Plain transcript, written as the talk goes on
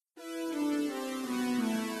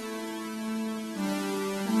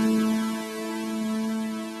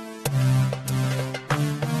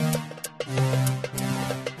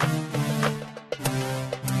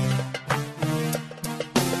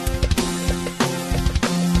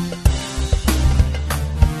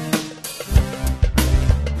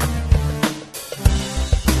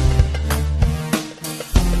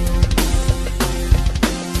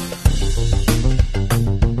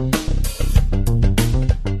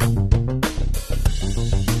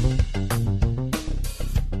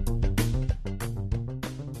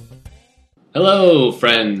Hello,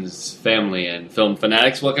 friends, family, and film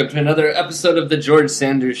fanatics. Welcome to another episode of The George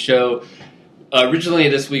Sanders Show. Originally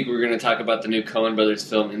this week we were going to talk about the new Coen Brothers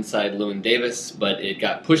film Inside Llewyn Davis, but it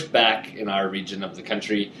got pushed back in our region of the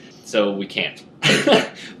country, so we can't.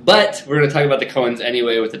 But we're going to talk about the Coens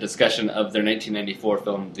anyway with a discussion of their 1994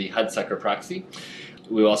 film, The Hudsucker Proxy.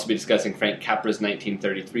 We will also be discussing Frank Capra's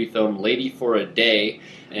 1933 film, Lady for a Day,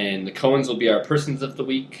 and the Coens will be our Persons of the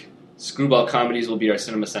Week. Screwball comedies will be our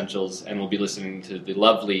cinema essentials, and we'll be listening to the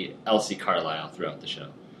lovely Elsie Carlisle throughout the show.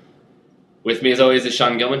 With me, as always, is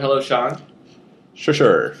Sean Gilman. Hello, Sean.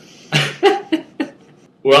 Sure.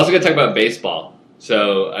 We're also going to talk about baseball,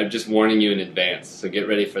 so I'm just warning you in advance, so get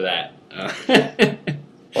ready for that.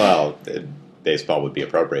 Well, baseball would be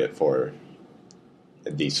appropriate for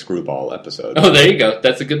the screwball episode. Oh, there you go.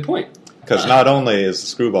 That's a good point. Because not only is the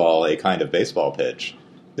screwball a kind of baseball pitch,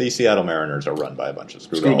 the Seattle Mariners are run by a bunch of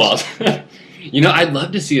screwballs. I'd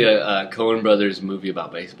love to see a Coen Brothers movie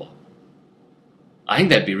about baseball. I think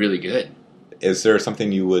that'd be really good. Is there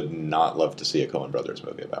something you would not love to see a Coen Brothers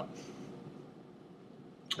movie about?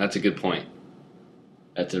 That's a good point.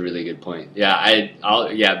 That's a really good point. Yeah, I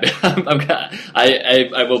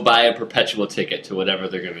will buy a perpetual ticket to whatever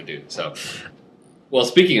they're going to do. So, well,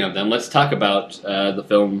 speaking of them, let's talk about the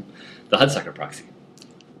film, The Hudsucker Proxy.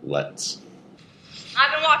 Let's.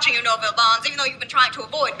 I've been watching you, Norville Bonds, even though you've been trying to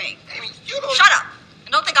avoid me. Amy, you don't... Shut up!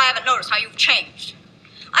 And don't think I haven't noticed how you've changed.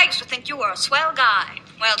 I used to think you were a swell guy.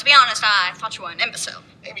 Well, to be honest, I thought you were an imbecile.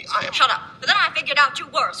 Amy, I am... Shut up. But then I figured out you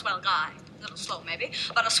were a swell guy. A little slow, maybe,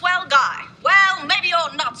 but a swell guy. Well, maybe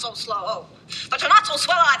you're not so slow, but you're not so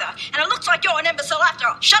swell either. And it looks like you're an imbecile after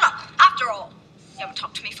all. Shut up, after all. You haven't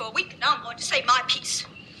talked to me for a week, and now I'm going to say my piece.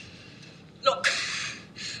 Look,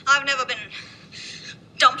 I've never been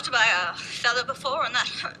dumped by a fella before, and that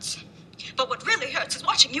hurts. But what really hurts is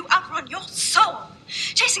watching you outrun your soul,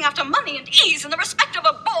 chasing after money and ease and the respect of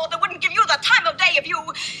a board that wouldn't give you the time of day if you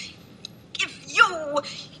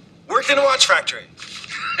worked in a watch factory.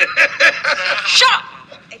 Shut up!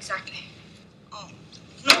 Exactly. Oh,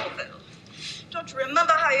 Norville, don't you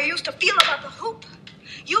remember how you used to feel about the hoop?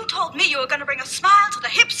 You told me you were going to bring a smile to the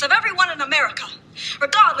hips of everyone in America,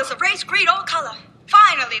 regardless of race, creed, or color.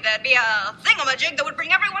 Finally, there'd be a thingamajig that would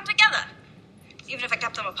bring everyone together, even if it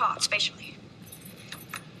kept them apart spatially.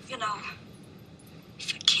 You know,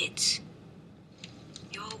 for kids.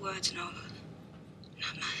 Your words, Norville,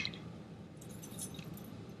 not mine.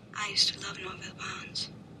 I used to love Norville Bonds.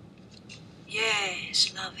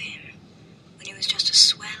 Yes, love him. When he was just a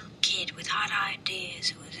swell kid with hot ideas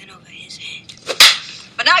who was in over his head.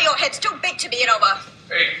 But now your head's too big to be in over.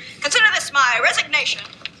 Hey. Consider this my resignation.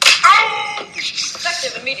 Oh!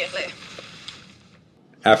 Effective immediately.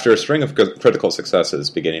 After a string of critical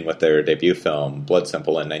successes, beginning with their debut film, Blood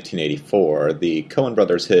Simple, in 1984, the Coen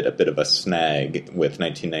Brothers hit a bit of a snag with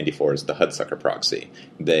 1994's The Hudsucker Proxy.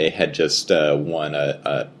 They had just won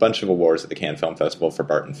a bunch of awards at the Cannes Film Festival for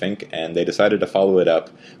Barton Fink, and they decided to follow it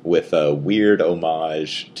up with a weird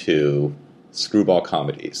homage to screwball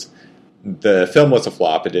comedies. The film was a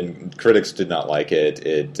flop. Critics did not like it.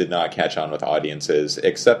 It did not catch on with audiences,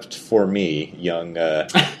 except for me, young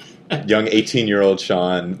 18-year-old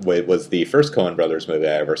Sean. It was the first Coen Brothers movie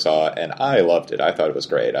I ever saw, and I loved it. I thought it was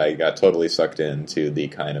great. I got totally sucked into the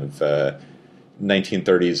kind of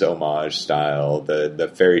 1930s homage style,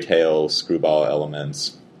 the fairy tale screwball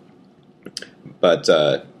elements. But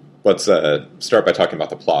let's start by talking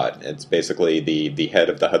about the plot. It's basically the head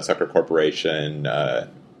of the Hudsucker Corporation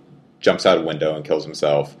jumps out a window and kills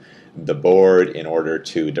himself. The board, in order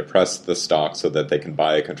to depress the stock so that they can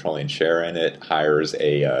buy a controlling share in it, hires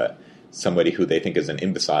somebody who they think is an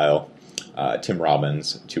imbecile, Tim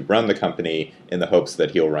Robbins, to run the company in the hopes that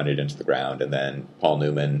he'll run it into the ground. And then Paul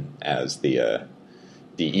Newman, as the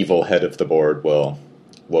evil head of the board, will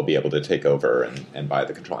be able to take over and buy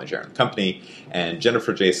the controlling share in the company. And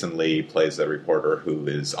Jennifer Jason Leigh plays a reporter who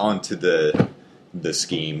is onto the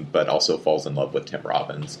scheme, but also falls in love with Tim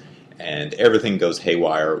Robbins. And everything goes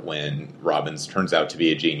haywire when Robbins turns out to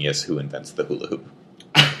be a genius who invents the hula hoop.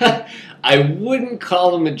 I wouldn't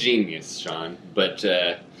call him a genius, Sean, but...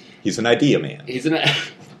 he's an idea man.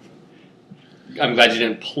 I'm glad you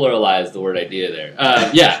didn't pluralize the word idea there.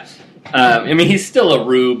 Yeah. I mean, he's still a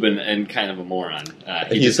rube and kind of a moron.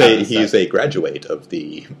 He's a graduate of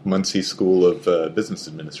the Muncie School of Business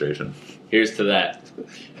Administration. Here's to that.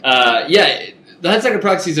 Yeah, The Hudsucker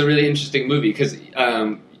Proxy is a really interesting movie because...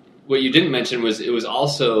 what you didn't mention was it was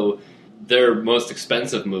also their most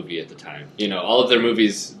expensive movie at the time. You know, all of their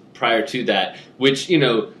movies prior to that, which, you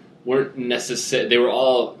know, weren't necessary. They were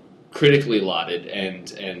all critically lauded, and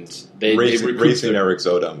they Raising recouped Eric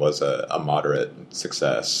Zodum was a moderate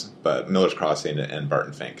success, but Miller's Crossing and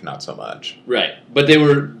Barton Fink not so much. right. But they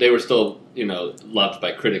were still loved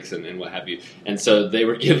by critics and what have you, and so they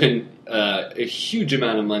were given a huge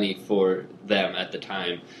amount of money for them at the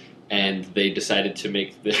time, and they decided to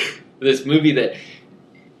make this movie that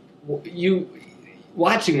you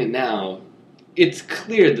watching it now. It's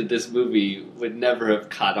clear that this movie would never have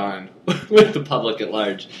caught on with the public at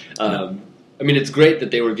large. I mean, it's great that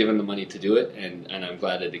they were given the money to do it, and I'm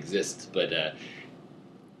glad it exists. But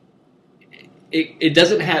it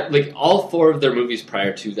doesn't have, like, all four of their movies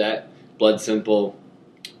prior to that, Blood Simple,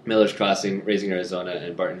 Miller's Crossing, Raising Arizona,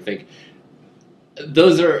 and Barton Fink,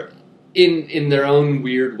 those are, in their own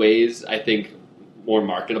weird ways, I think, more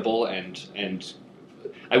marketable and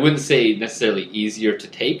I wouldn't say necessarily easier to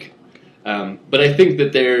take. But I think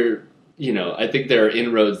that I think there are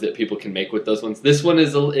inroads that people can make with those ones. This one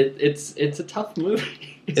is it's a tough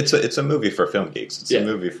movie. It's a movie for film geeks. It's a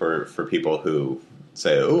movie for people who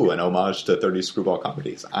say, "Oh, an homage to 30 screwball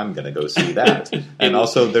comedies. I'm going to go see that." And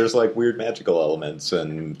also, there's like weird magical elements,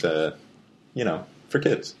 and for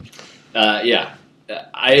kids. Yeah,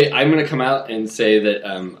 I'm going to come out and say that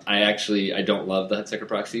I don't love the Hudsucker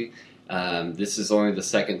Proxy. This is only the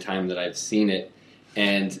second time that I've seen it.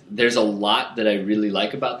 And there's a lot that I really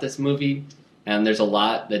like about this movie, and there's a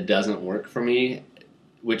lot that doesn't work for me,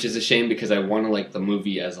 which is a shame because I want to like the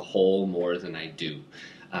movie as a whole more than I do.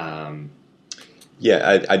 I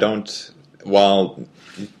don't. While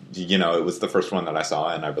it was the first one that I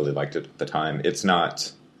saw, and I really liked it at the time. It's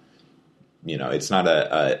not. It's not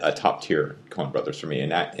a top tier Coen Brothers for me.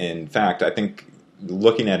 And in fact, I think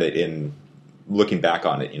looking back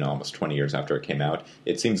on it, almost 20 years after it came out,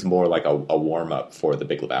 it seems more like a warm-up for The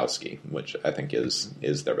Big Lebowski, which I think is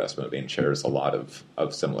their best movie and shares a lot of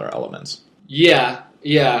similar elements. Yeah,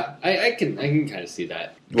 I can kind of see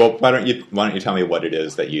that. Well, why don't you tell me what it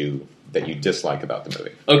is that you dislike about the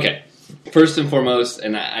movie? Okay, first and foremost,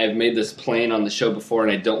 and I've made this plain on the show before,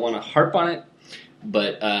 and I don't want to harp on it,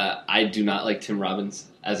 but I do not like Tim Robbins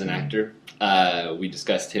as an actor. We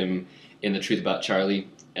discussed him in The Truth About Charlie.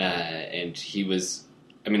 And he was,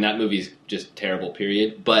 that movie's just terrible,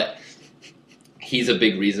 period. But he's a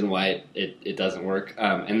big reason why it doesn't work.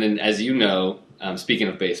 And then, as you know, speaking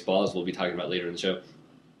of baseball, as we'll be talking about later in the show,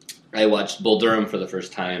 I watched Bull Durham for the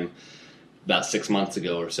first time about 6 months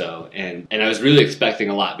ago or so. And I was really expecting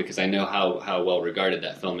a lot because I know how well regarded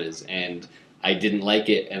that film is. And I didn't like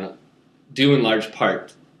it, and due in large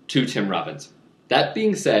part to Tim Robbins. That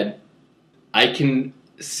being said, I can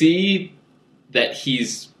see that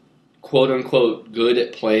he's quote-unquote good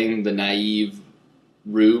at playing the naive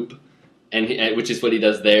rube, and which is what he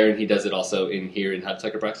does there, and he does it also in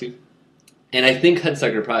Hudsucker Proxy. And I think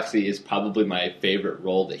Hudsucker Proxy is probably my favorite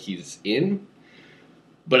role that he's in,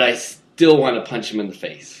 but I still want to punch him in the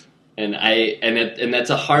face. And that's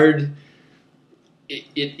a hard...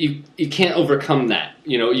 You can't overcome that.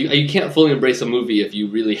 You can't fully embrace a movie if you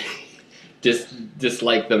really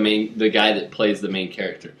dislike the guy that plays the main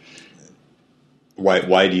character.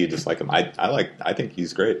 Why do you dislike him? I think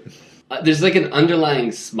he's great. There's like an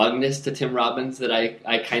underlying smugness to Tim Robbins that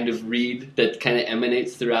I kind of read that kind of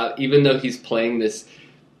emanates throughout, even though he's playing this,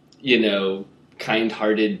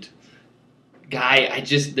 kind-hearted guy.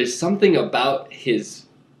 There's something about his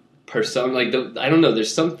persona, I don't know,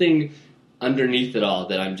 there's something underneath it all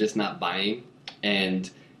that I'm just not buying, and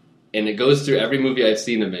it goes through every movie I've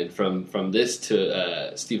seen him in, from this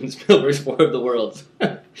to Steven Spielberg's War of the Worlds,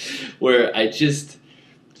 where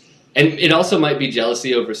and it also might be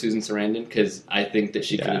jealousy over Susan Sarandon, because I think that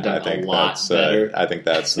she could have done a lot better. I think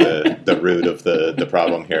that's the root of the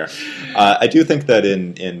problem here. I do think that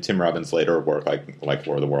in Tim Robbins' later work, like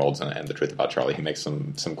War of the Worlds and The Truth About Charlie, he makes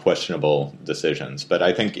some questionable decisions. But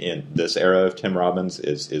I think in this era of Tim Robbins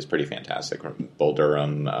is pretty fantastic. Bull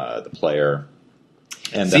Durham, The Player,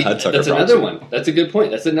 and the Hudsucker Proxy. That's another one. That's a good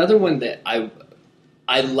point. That's another one that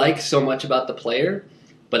I like so much about The Player,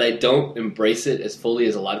 but I don't embrace it as fully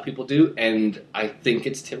as a lot of people do, and I think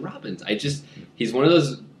it's Tim Robbins. He's one of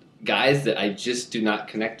those guys that I just do not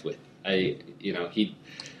connect with. He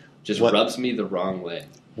just rubs me the wrong way.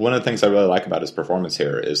 One of the things I really like about his performance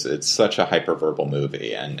here is it's such a hyperverbal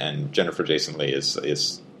movie, and Jennifer Jason Leigh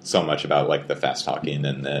is so much about like the fast talking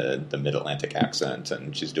and the Mid-Atlantic accent,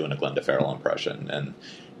 and she's doing a Glenda Farrell impression,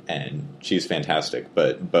 and she's fantastic.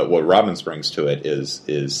 But what Robbins brings to it is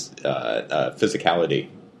physicality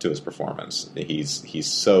to his performance. He's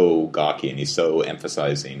so gawky, and he's so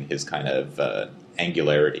emphasizing his kind of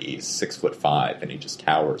angularity. He's 6'5", and he just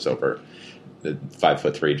towers over the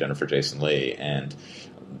 5'3" Jennifer Jason Leigh. And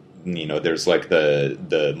there's like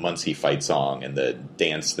the Muncie fight song and the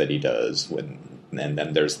dance that he does and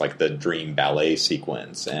then there's like the dream ballet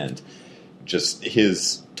sequence, and just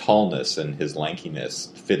his tallness and his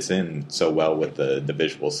lankiness fits in so well with the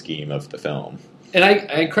visual scheme of the film. And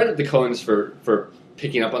I credit the Coens for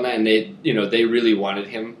picking up on that, and they really wanted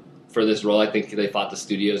him for this role. I think they fought the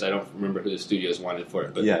studios. I don't remember who the studios wanted for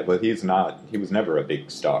it. But yeah, but he was never a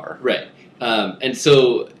big star. Right. And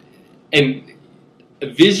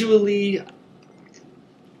visually,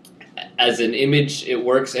 as an image, it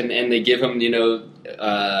works, and they give him,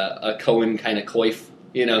 a Coen kind of coif.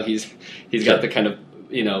 He's got the kind of,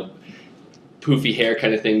 poofy hair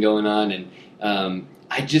kind of thing going on, and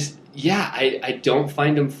I don't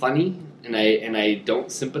find him funny, and I don't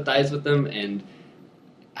sympathize with him, and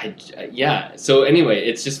So anyway,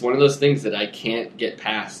 it's just one of those things that I can't get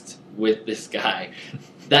past with this guy.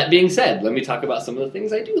 That being said, let me talk about some of the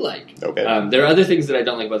things I do like. Okay. There are other things that I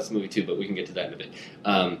don't like about this movie too, but we can get to that in a bit.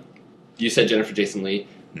 You said Jennifer Jason Leigh.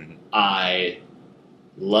 Mm-hmm. I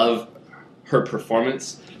love her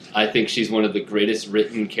performance. I think she's one of the greatest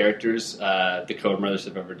written characters the Coen Brothers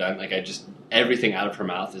have ever done. Everything out of her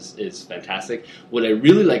mouth is fantastic. What I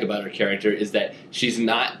really like about her character is that she's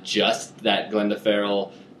not just that Glenda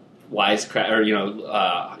Farrell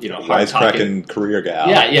wisecracking career gal.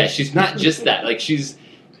 Yeah, she's not just that.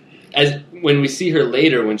 When we see her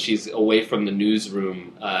later, when she's away from the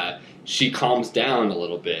newsroom, she calms down a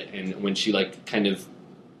little bit, and when she kind of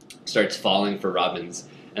starts falling for Robbins,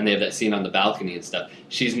 and they have that scene on the balcony and stuff,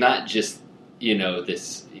 she's not just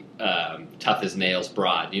this tough as nails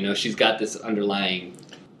broad. She's got this underlying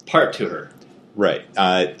part to her. Right.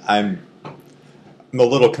 I'm a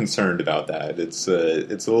little concerned about that. It's a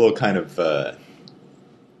little kind of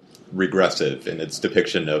regressive in its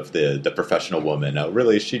depiction of the professional woman.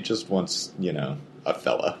 Really, she just wants a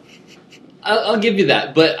fella. I'll give you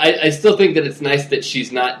that, but I still think that it's nice that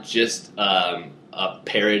she's not just a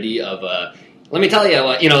parody of a. Let me tell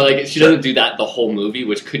you, she doesn't do that the whole movie,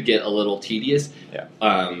 which could get a little tedious. Yeah.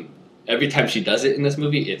 Every time she does it in this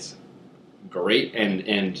movie, it's great,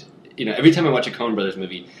 and every time I watch a Coen Brothers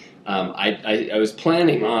movie, I was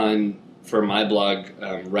planning on, for my blog,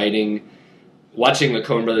 watching a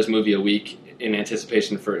Coen Brothers movie a week in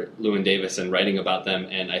anticipation for Llewyn Davis and writing about them,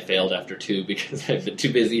 and I failed after 2 because I've been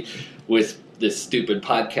too busy with this stupid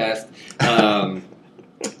podcast.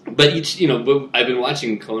 But I've been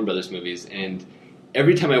watching Coen Brothers movies, and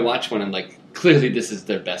every time I watch one, I'm like, clearly this is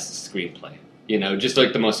their best screenplay. Just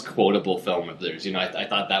the most quotable film of theirs. I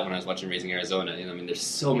thought that when I was watching Raising Arizona. There's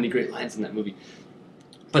so many great lines in that movie.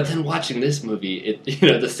 But then watching this movie,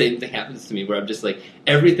 the same thing happens to me, where I'm just like,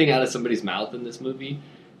 everything out of somebody's mouth in this movie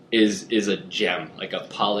is a gem, like a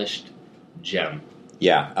polished gem.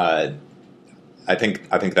 Yeah, I think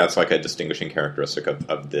that's a distinguishing characteristic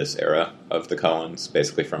of this era of the Coens,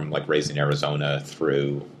 basically from Raising Arizona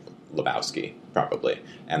through Lebowski, probably,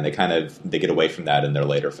 and they get away from that in their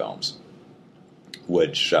later films,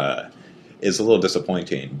 which is a little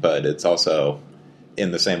disappointing. But it's also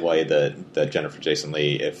in the same way that Jennifer Jason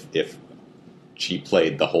Leigh, if she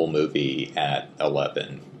played the whole movie at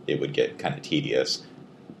 11, it would get kind of tedious.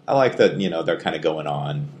 I like that they're kind of going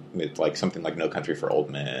on with something like No Country for Old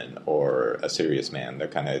Men or A Serious Man. They're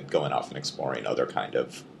kind of going off and exploring other kind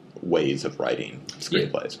of ways of writing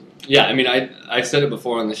screenplays. Yeah, I've said it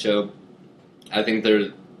before on the show. I think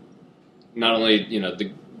they're not only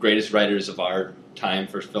the greatest writers of our time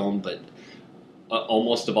for film, but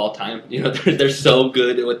almost of all time. They're so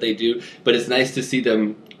good at what they do. But it's nice to see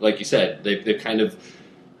them, like you said, they've kind of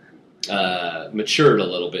matured a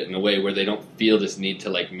little bit in a way where they don't feel this need to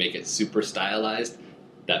make it super stylized.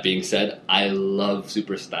 That being said, I love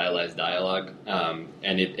super stylized dialogue,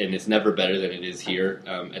 and it's never better than it is here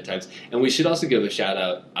at times. And we should also give a shout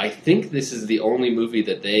out. I think this is the only movie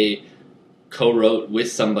that they co-wrote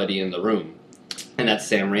with somebody in the room, and that's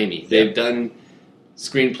Sam Raimi. They've done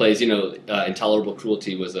screenplays. Intolerable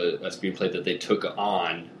Cruelty was a screenplay that they took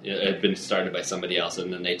on. It had been started by somebody else,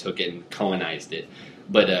 and then they took it and Coenized it.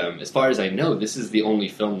 But as far as I know, this is the only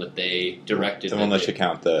film that they directed. Unless you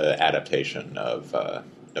count the adaptation of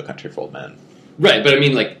No Country for Old Men. Right, but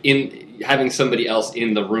in having somebody else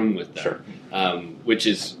in the room with them, sure. which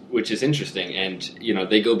is interesting. And,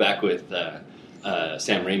 they go back with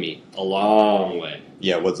Sam Raimi a long way.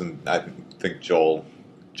 Yeah, I think Joel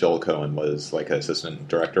Coen was assistant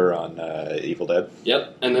director on Evil Dead.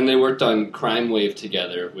 Yep, and then they worked on Crime Wave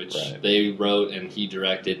together, which they wrote and he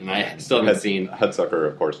directed, and I still haven't seen. Hudsucker,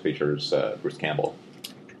 of course, features Bruce Campbell.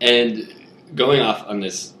 And going off on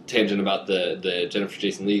this tangent about the Jennifer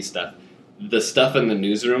Jason Leigh stuff, the stuff in the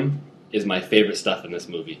newsroom is my favorite stuff in this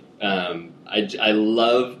movie. I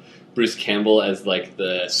love Bruce Campbell as like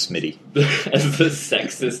the Smitty, as the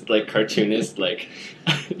sexist like cartoonist. Like,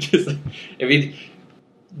 just I mean,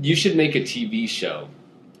 you should make a TV show.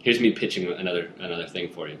 Here's me pitching another thing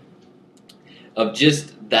for you of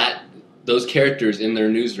just those characters in their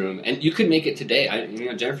newsroom, and you could make it today.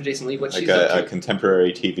 Jennifer Jason Leigh, what like she's up to. a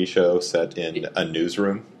contemporary TV show set in a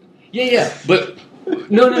newsroom. Yeah, but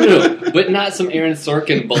no, but not some Aaron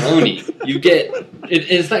Sorkin baloney. You get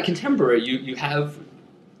it's not contemporary. You have,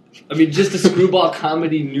 I mean, just a screwball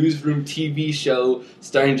comedy newsroom TV show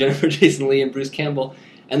starring Jennifer Jason Leigh and Bruce Campbell,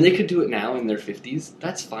 and they could do it now in their 50s.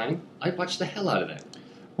 That's fine. I'd watch the hell out of that.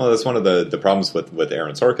 Well, that's one of the problems with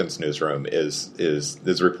Aaron Sorkin's newsroom is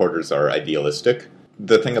his reporters are idealistic.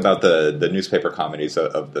 The thing about the newspaper comedies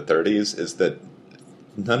of the 30s is that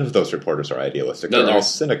none of those reporters are idealistic. No, they're all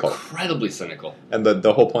cynical. Incredibly cynical. And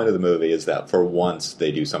the whole point of the movie is that for once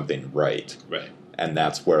they do something right. Right. And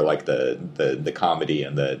that's where like the comedy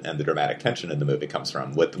and the dramatic tension in the movie comes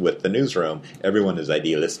from. With the newsroom, everyone is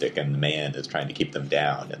idealistic and the man is trying to keep them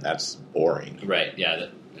down, and that's boring. Right, yeah.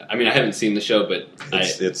 I mean, I haven't seen the show, but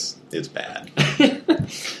it's bad.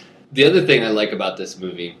 The other thing I like about this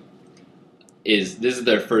movie is this is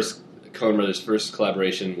their Coen Brothers' first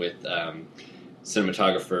collaboration with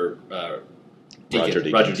cinematographer Roger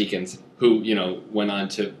Deakins, who went on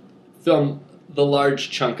to film the large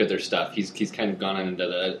chunk of their stuff. He's kind of gone on into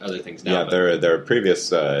the other things now. Yeah, their previous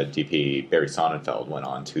DP Barry Sonnenfeld went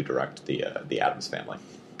on to direct the Addams Family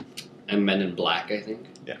and Men in Black, I think.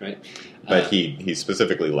 Yeah, right. But he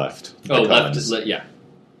specifically left. Yeah,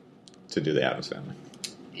 to do the Addams Family.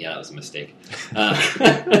 Yeah, that was a mistake.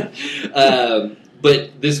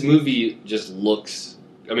 But this movie just looks.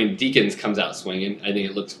 I mean, Deakins comes out swinging. I think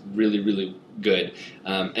it looks really, really good,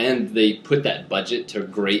 and they put that budget to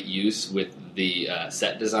great use with the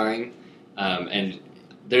set design. And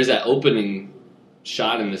there's that opening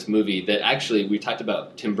shot in this movie that actually we talked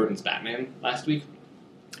about Tim Burton's Batman last week.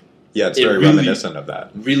 Yeah, it's very reminiscent of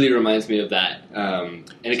that. Really reminds me of that, and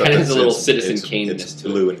it kind of has a little Citizen Kane-ness to it. It's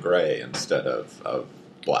blue and gray instead of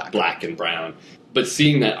black. Black and brown. But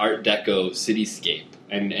seeing that Art Deco cityscape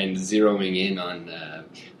and zeroing in on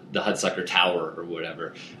the Hudsucker Tower or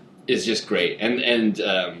whatever is just great. And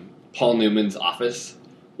Paul Newman's office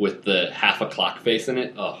with the half a clock face in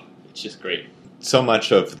it, it's just great. So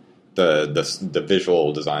much of the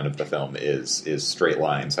visual design of the film is straight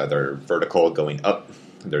lines, either vertical going up.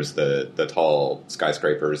 There's the tall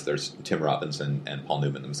skyscrapers. There's Tim Robbins and Paul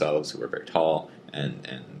Newman themselves, who are very tall and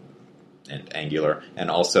angular,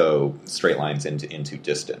 and also straight lines into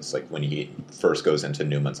distance. Like when he first goes into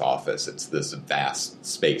Newman's office, it's this vast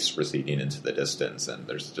space receding into the distance, and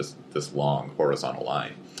there's just this long horizontal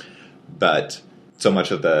line. But so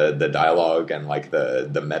much of the dialogue and like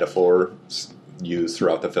the metaphors used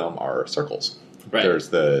throughout the film are circles. Right. There's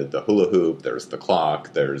the hula hoop. There's the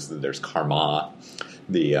clock. There's karma.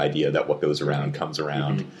 The idea that what goes around comes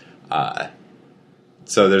around. Mm-hmm.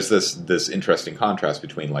 So there's this interesting contrast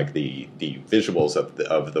between like the visuals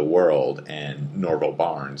of the world and Norval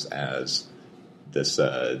Barnes as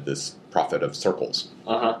this prophet of circles.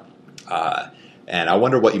 And I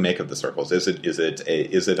wonder what you make of the circles. Is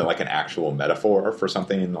it like an actual metaphor for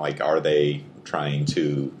something? Like, are they trying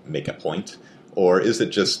to make a point? Or is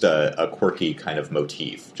it just a quirky kind of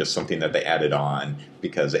motif, just something that they added on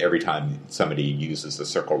because every time somebody uses a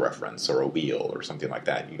circle reference or a wheel or something like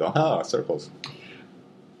that, you go, circles.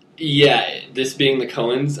 Yeah, this being the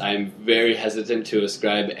Coens, I'm very hesitant to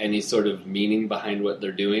ascribe any sort of meaning behind what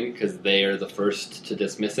they're doing because they are the first to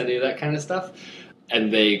dismiss any of that kind of stuff.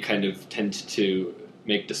 And they kind of tend to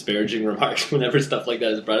make disparaging remarks whenever stuff like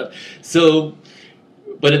that is brought up. So,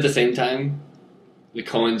 but at the same time, the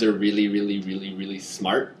Coens are really, really, really, really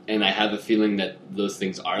smart, and I have a feeling that those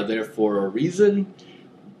things are there for a reason,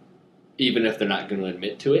 even if they're not going to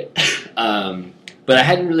admit to it. But I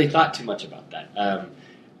hadn't really thought too much about that.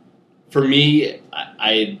 For me,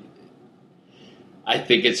 I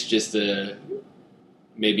think it's just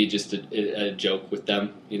maybe just a joke with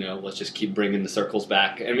them. Let's just keep bringing the circles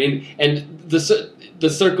back. I mean, and the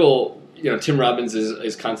circle. Tim Robbins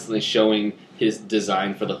is constantly showing his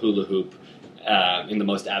design for the hula hoop. In the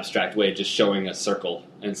most abstract way, just showing a circle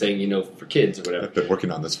and saying, for kids or whatever. I've been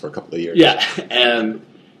working on this for a couple of years. Yeah, and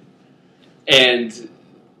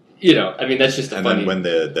I mean, that's just a funny... And then when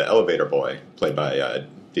the elevator boy, played by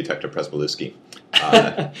Detective Presbolewski,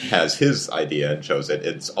 has his idea and shows it,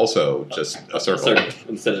 it's also just a circle.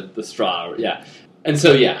 Instead of the straw, yeah. And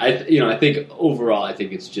so, yeah, I think overall, I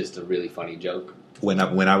think it's just a really funny joke. When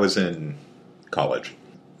I was in college,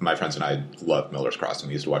 my friends and I loved Miller's Crossing.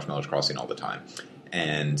 We used to watch Miller's Crossing all the time.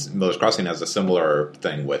 And Miller's Crossing has a similar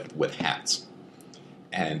thing with hats.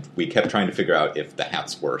 And we kept trying to figure out if the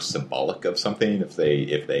hats were symbolic of something, if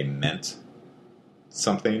they meant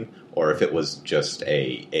something, or if it was just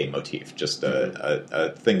a motif, just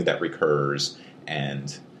a thing that recurs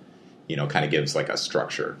and, kind of gives like a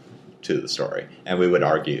structure to the story. And we would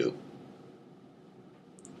argue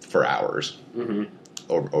for hours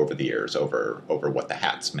over the years over what the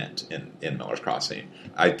hats meant in Miller's Crossing.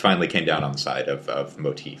 I finally came down on the side of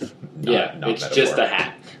motif. Not it's metaphor. just a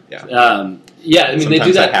hat. Yeah. I mean, sometimes they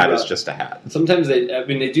do that. A hat is just a hat. Sometimes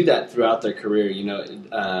they do that throughout their career.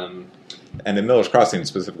 And in Miller's Crossing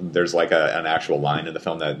specifically, there's like an actual line in the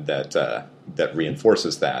film that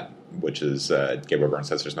reinforces that, which is Gabriel Byrne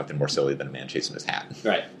says, "There's nothing more silly than a man chasing his hat."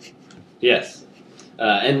 Right. Yes.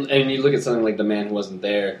 And you look at something like The Man Who Wasn't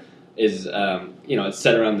There. Is it's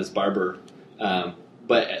set around this barber,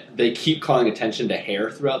 but they keep calling attention to hair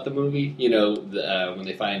throughout the movie. When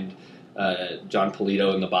they find John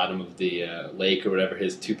Polito in the bottom of the lake or whatever,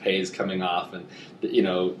 his toupee is coming off, and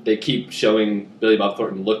they keep showing Billy Bob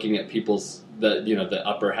Thornton looking at the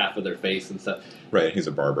upper half of their face and stuff. Right, he's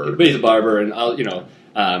a barber. But he's a barber, and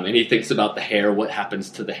and he thinks about the hair. What happens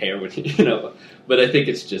to the hair when But I think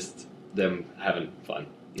it's just them having fun,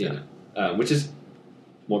 which is.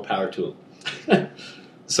 More power to him.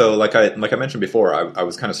 So, like I mentioned before, I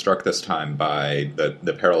was kind of struck this time by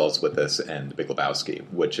the parallels with this and The Big Lebowski,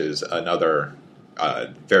 which is another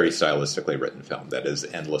very stylistically written film that is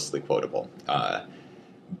endlessly quotable.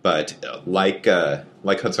 But like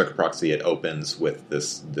Hudsucker Proxy, it opens with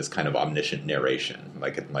this kind of omniscient narration,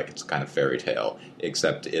 like it's kind of fairy tale,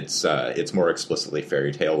 except it's more explicitly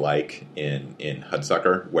fairy tale like in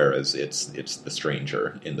Hudsucker, whereas it's the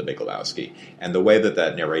stranger in The Big Lebowski. And the way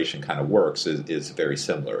that narration kind of works is very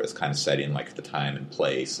similar. It's kind of setting like the time and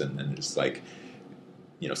place, and then just like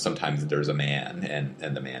sometimes there's a man,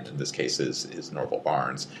 and the man in this case is Norval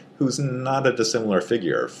Barnes, who's not a dissimilar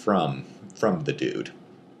figure from the dude.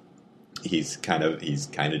 He's kind of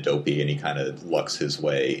dopey, and he kind of lucks his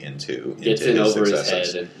way into gets in over his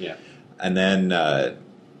head, and then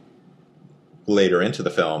later into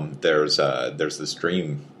the film, there's this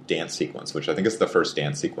dream dance sequence, which I think is the first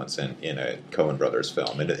dance sequence in a Coen Brothers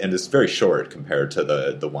film, and it's very short compared to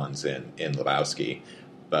the ones in Lebowski,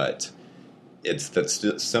 but it's that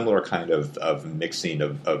similar kind of mixing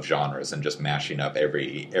of genres and just mashing up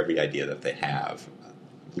every idea that they have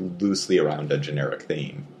loosely around a generic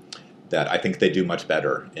theme. That I think they do much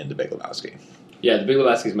better in The Big Lebowski. Yeah, The Big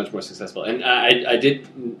Lebowski is much more successful. And I did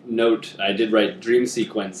write dream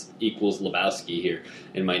sequence equals Lebowski here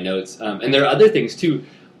in my notes. And there are other things, too.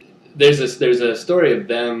 There's a story of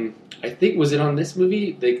them, I think, was it on this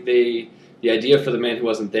movie? The idea for The Man Who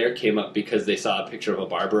Wasn't There came up because they saw a picture of a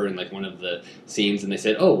barber in like one of the scenes, and they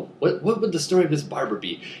said, oh, what would the story of this barber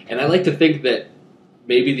be? And I like to think that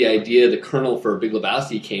maybe the kernel for Big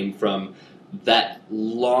Lebowski came from that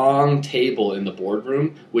long table in the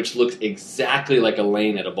boardroom, which looks exactly like a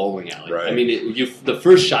lane at a bowling alley. Right. I mean, the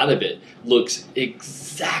first shot of it looks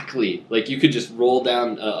exactly like you could just roll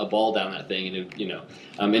down a ball down that thing, and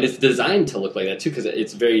and it's designed to look like that too because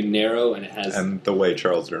it's very narrow and it has. And the way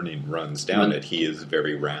Charles Durning runs down it, he is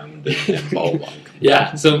very round and ball-like.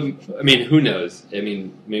 Yeah. So I mean, who knows? I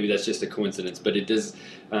mean, maybe that's just a coincidence, but it does.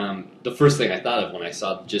 The first thing I thought of when I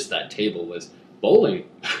saw just that table was bowling.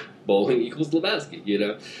 Bowling equals Lebowski,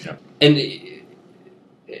 Yeah. And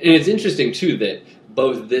it's interesting, too, that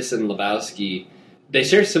both this and Lebowski, they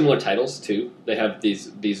share similar titles, too. They have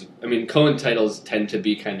these Coen titles tend to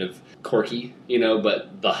be kind of quirky,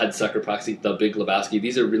 but the Hudsucker Proxy, The Big Lebowski,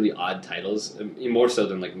 these are really odd titles, more so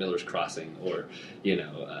than, like, Miller's Crossing or,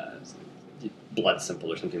 Blood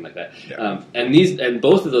Simple or something like that. Yeah. And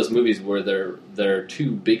both of those movies were their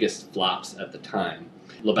two biggest flops at the time.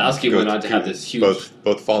 Lebowski went on to have this huge...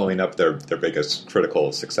 Both following up their biggest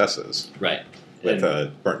critical successes. Right. With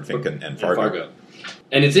Burton Fink and Fargo.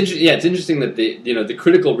 And it's interesting. Yeah, it's interesting that the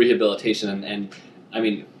critical rehabilitation and I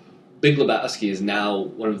mean, Big Lebowski is now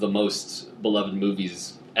one of the most beloved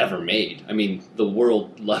movies ever made. I mean, the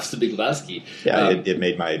world loves The Big Lebowski. Yeah, it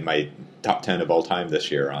made my top 10 of all time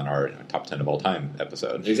this year on our top 10 of all time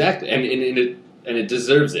episode. Exactly, and it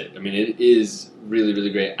deserves it. I mean, it is really,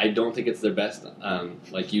 really great. I don't think it's their best,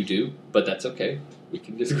 like you do, but that's okay. We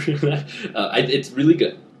can disagree on that. It's really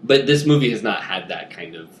good. But this movie has not had that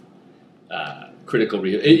kind of critical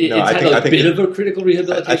rehabilitation. It's had a bit of a critical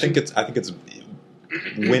rehabilitation. I think it's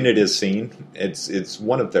when it is seen, it's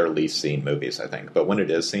one of their least seen movies, I think. But when it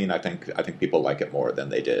is seen, I think people like it more than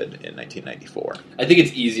they did in 1994. I think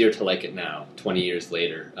it's easier to like it now, 20 years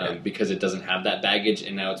later, because it doesn't have that baggage,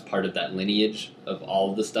 and now it's part of that lineage of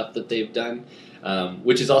all of the stuff that they've done,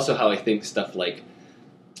 which is also how I think stuff like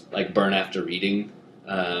Burn After Reading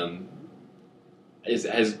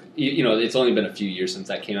has it's only been a few years since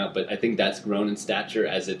that came out, but I think that's grown in stature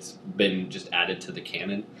as it's been just added to the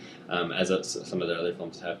canon, as some of the other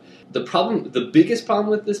films have. The biggest problem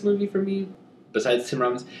with this movie for me, besides Tim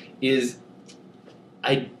Robbins, is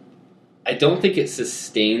I don't think it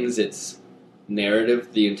sustains its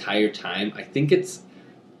narrative the entire time. I think it's,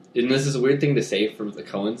 and this is a weird thing to say for the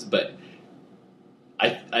Coens, but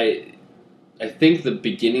I think the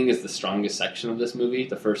beginning is the strongest section of this movie,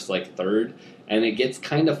 the first third, and it gets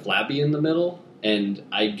kind of flabby in the middle, and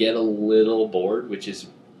I get a little bored, which is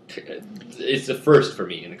it's the first for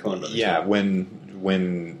me in a Coen Brothers. Yeah,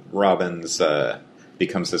 when Robbins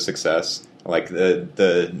becomes a success, like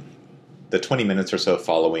the 20 minutes or so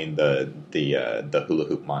following the hula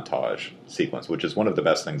hoop montage sequence, which is one of the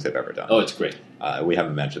best things they've ever done. Oh, it's great. We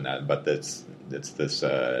haven't mentioned that, but it's this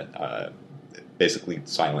basically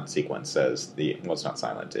silent sequence. It's not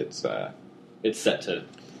silent. It's set to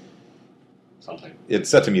something. It's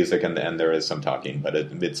set to music, and there is some talking, but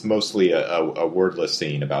it's mostly a wordless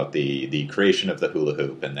scene about the creation of the hula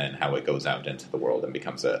hoop and then how it goes out into the world and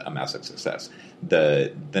becomes a massive success.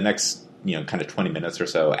 The next kind of 20 minutes or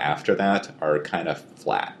so after that are kind of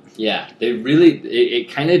flat. Yeah,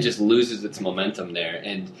 it kind of just loses its momentum there,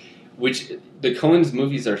 and which the Coens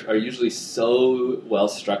movies are usually so well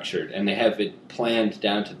structured, and they have it planned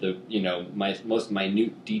down to the most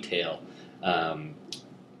minute detail, and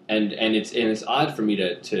it's odd for me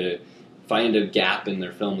to find a gap in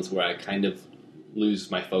their films where I kind of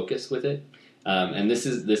lose my focus with it, and this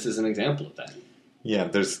is an example of that. Yeah,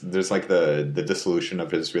 there's like the dissolution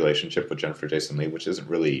of his relationship with Jennifer Jason Leigh, which isn't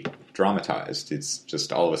really dramatized. It's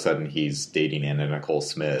just all of a sudden he's dating Anna Nicole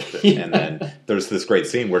Smith, and then there's this great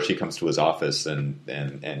scene where she comes to his office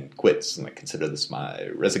and quits and consider this my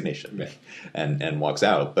resignation, right, and walks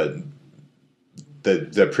out. But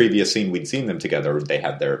the previous scene we'd seen them together, they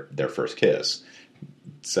had their first kiss.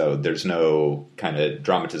 So there's no kind of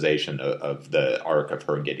dramatization of the arc of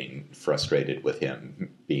her getting frustrated with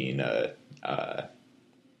him being a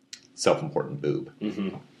self-important boob.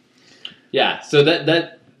 Mm-hmm. Yeah, so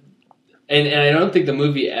that and I don't think the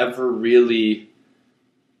movie ever really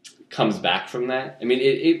comes back from that. I mean,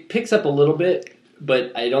 it picks up a little bit,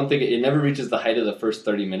 but I don't think it never reaches the height of the first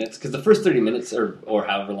 30 minutes, because the first 30 minutes, or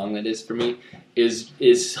however long that is for me, is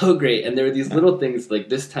so great. And there are these little things, like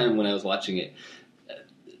this time when I was watching it,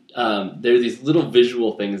 there are these little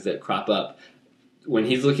visual things that crop up when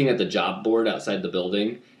he's looking at the job board outside the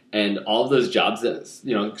building, and all of those jobs that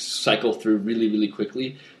cycle through really, really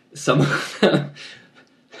quickly. Some of them,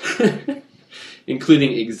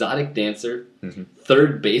 including exotic dancer, mm-hmm.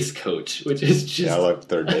 third base coach, which is just I love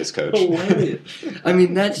third base coach. hilarious. I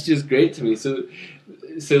mean, that's just great to me. So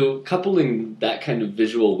coupling that kind of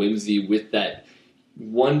visual whimsy with that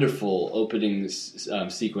wonderful opening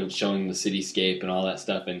sequence showing the cityscape and all that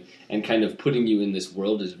stuff, and kind of putting you in this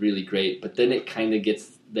world is really great. But then it kind of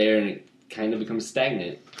gets there and it kind of becomes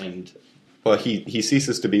stagnant. And well, he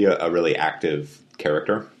ceases to be a really active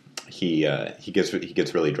character. He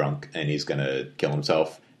gets really drunk and he's going to kill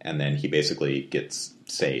himself, and then he basically gets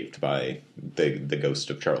saved by the ghost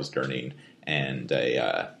of Charles Durning and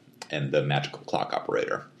the magical clock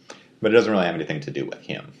operator. But it doesn't really have anything to do with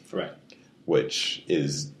him. Right. Which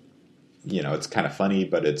is, it's kind of funny,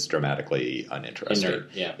 but it's dramatically uninteresting.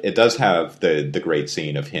 Inert, yeah. It does have the great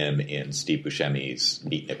scene of him in Steve Buscemi's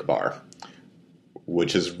Beatnik bar,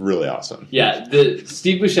 which is really awesome. Yeah, the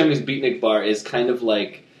Steve Buscemi's Beatnik bar is kind of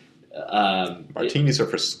like... Martinis are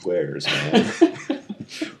for squares, man.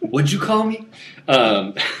 What'd you call me?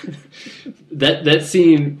 That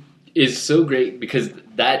scene is so great because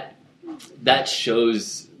that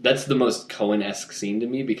shows... That's the most Coen-esque scene to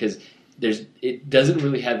me, because it doesn't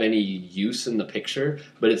really have any use in the picture,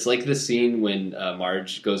 but it's like the scene when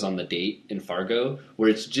Marge goes on the date in Fargo, where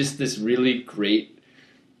it's just this really great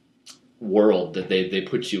world that they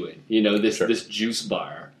put you in. This juice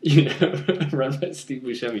bar, run by Steve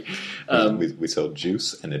Buscemi. We sell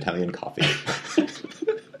juice and Italian coffee.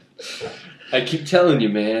 I keep telling you,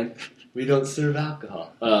 man, we don't serve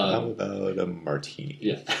alcohol. How about a martini?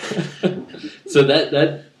 Yeah. So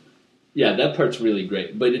that part's really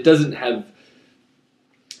great, but it doesn't have...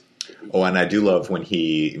 Oh, and I do love when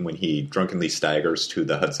he drunkenly staggers to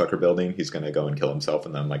the Hudsucker building. He's going to go and kill himself,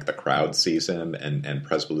 and then the crowd sees him, and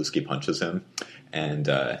Przebylewski punches him, and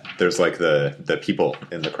there's like the people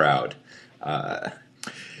in the crowd.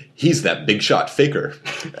 He's that big shot faker,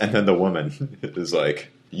 and then the woman is like,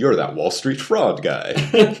 "You're that Wall Street fraud guy."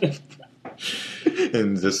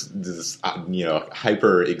 And this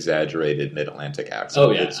hyper exaggerated Mid Atlantic accent.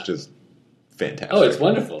 Oh yeah, it's just fantastic. Oh, it's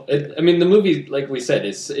wonderful. I mean, the movie, like we said,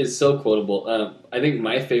 is so quotable. I think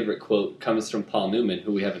my favorite quote comes from Paul Newman,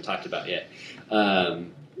 who we haven't talked about yet,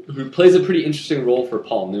 who plays a pretty interesting role for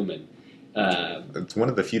Paul Newman. It's one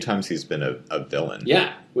of the few times he's been a villain.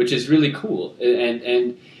 Yeah, which is really cool,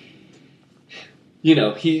 and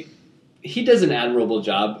he does an admirable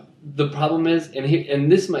job. The problem is,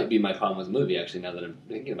 and this might be my problem with the movie, actually, now that I'm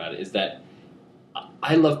thinking about it, is that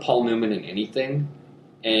I love Paul Newman in anything,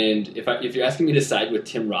 and if you're asking me to side with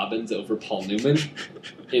Tim Robbins over Paul Newman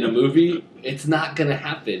in a movie, it's not going to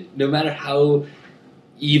happen, no matter how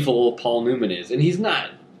evil Paul Newman is. And he's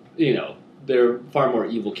not, there are far more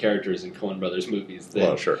evil characters in Coen Brothers movies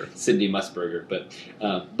than Sidney Musburger,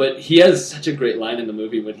 but he has such a great line in the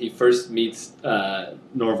movie when he first meets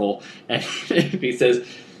Norval, and he says,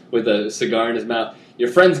 with a cigar in his mouth, "Your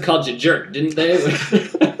friends called you jerk, didn't they?"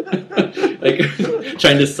 Like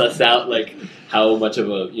trying to suss out like how much of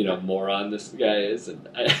a moron this guy is, and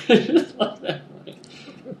I just love that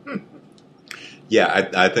line. Yeah,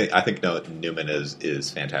 I think Newman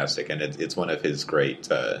is fantastic, and it's one of his great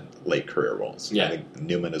late career roles. Yeah. I think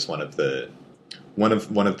Newman is one of the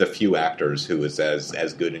few actors who is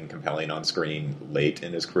as good and compelling on screen late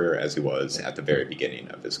in his career as he was at the very beginning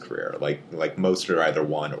of his career. Like most are either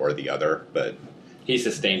one or the other, but he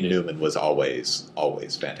sustained it. Newman was always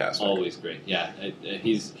fantastic. Always great. Yeah,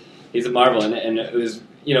 he's a marvel, and it was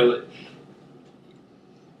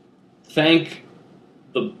thank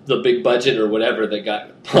the big budget or whatever that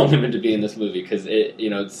got Paul Newman to be in this movie, because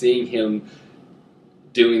seeing him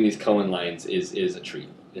doing these Coen lines is a treat.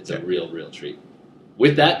 It's a real treat.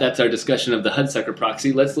 With that, that's our discussion of the Hudsucker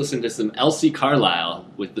Proxy. Let's listen to some Elsie Carlisle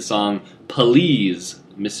with the song "Please,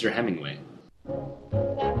 Mr. Hemingway."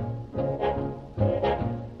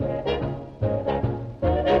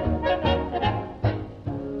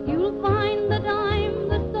 You'll find that I'm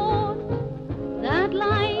the sort that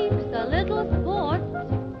likes a little sport,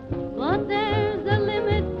 but there's a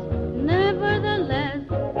limit, nevertheless.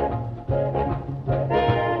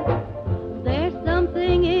 There's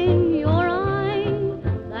something in your eye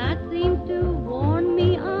that seems to warn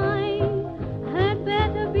me I had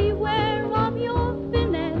better beware of your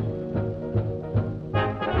finesse.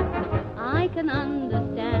 I can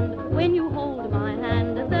understand when you hold my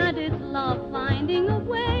hand that it's love finding a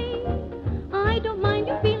way. I don't mind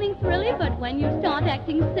you feeling thrilly, but when you start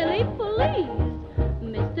acting silly, please,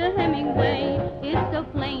 Mr. Hemingway, it's so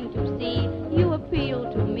plain to see you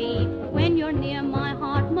appeal to me. When you're near, my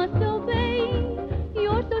heart must obey.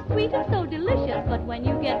 You're so sweet and so delicious, but when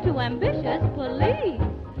you get too ambitious, please,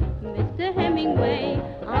 Mr. Hemingway,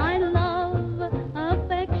 I love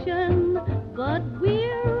affection, but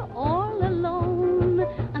we're all alone,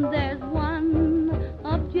 and there's one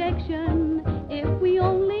objection: if we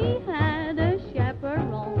only had a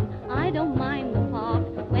chaperone. I don't mind the park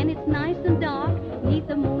when it's nice and dark, 'neath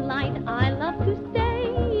the moonlight I love to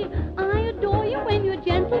stay. I adore you when you're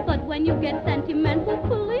gentle, but when you get sentimental,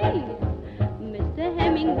 please, Mr.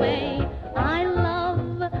 Hemingway, I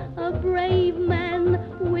love a brave man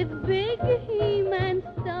with big He-Man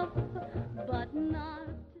stuff, but not...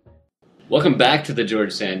 Welcome back to the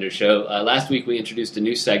George Sanders Show. Last week we introduced a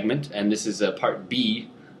new segment, and this is part B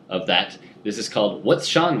of that. This is called "What's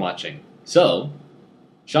Sean Watching?" So,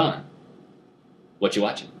 Sean, what you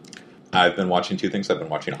watching? I've been watching two things. I've been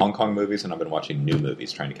watching Hong Kong movies, and I've been watching new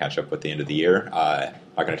movies, trying to catch up with the end of the year. I'm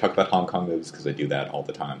not going to talk about Hong Kong movies because I do that all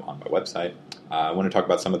the time on my website. I want to talk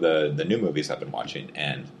about some of the new movies I've been watching.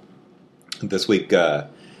 And this week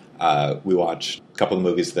we watched a couple of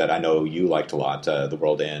movies that I know you liked a lot, The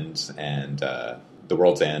World's End and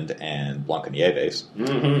Blancanieves.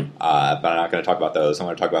 Mm-hmm. But I'm not going to talk about those. I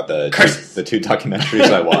want to talk about the two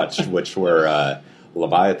documentaries I watched, which were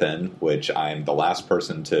Leviathan, which I'm the last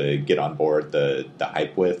person to get on board the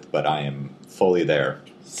hype with, but I am fully there.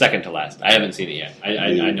 Second to last. I haven't seen it yet.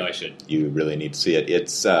 I know I should. You really need to see it.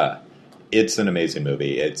 It's an amazing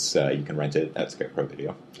movie. It's you can rent it at Capra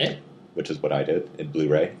Video, which is what I did in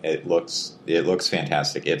Blu-ray. It looks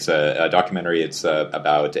fantastic. It's a documentary. It's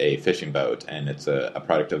about a fishing boat, and it's a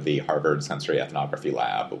product of the Harvard Sensory Ethnography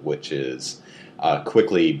Lab, which is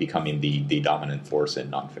quickly becoming the dominant force in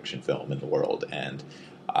nonfiction film in the world. And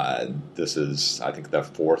this is, I think, the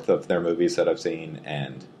fourth of their movies that I've seen,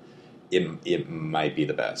 and it might be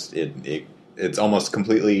the best. It's almost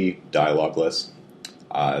completely dialogueless,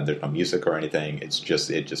 There's no music or anything. It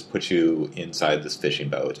just puts you inside this fishing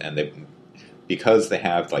boat, and because they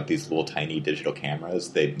have like these little tiny digital cameras,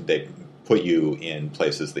 they put you in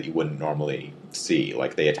places that you wouldn't normally see.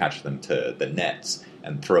 Like they attach them to the nets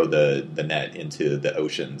and throw the net into the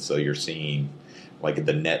ocean, so you're seeing like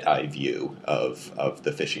the net eye view of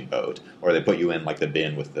the fishing boat, or they put you in like the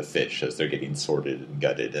bin with the fish as they're getting sorted and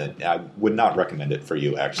gutted. And I would not recommend it for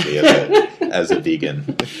you actually as a vegan.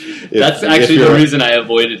 That's actually the reason I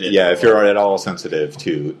avoided it. Yeah, if you're at all sensitive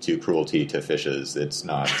to cruelty to fishes, it's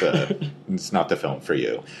not the film for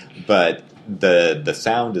you. But the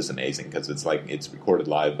sound is amazing because it's recorded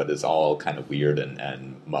live, but it's all kind of weird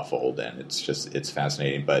and muffled, and it's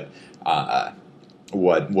fascinating. But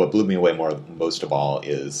what blew me away most of all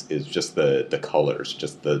is just the colors,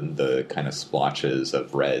 just the kind of splotches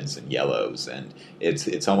of reds and yellows, and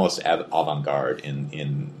it's almost avant-garde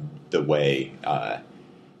in the way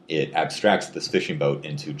it abstracts this fishing boat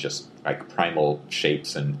into just like primal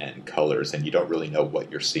shapes and colors, and you don't really know what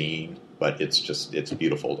you're seeing, but it's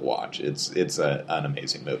beautiful to watch. It's an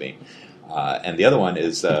amazing movie. And the other one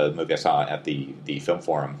is a movie I saw at the Film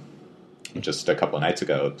Forum just a couple of nights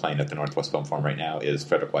ago, playing at the Northwest Film Forum right now, is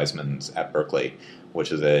Frederick Wiseman's At Berkeley, which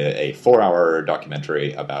is a 4-hour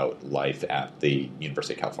documentary about life at the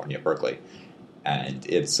University of California at Berkeley. And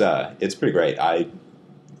it's pretty great.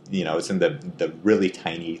 It's in the really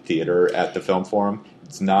tiny theater at the Film Forum.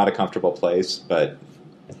 It's not a comfortable place, but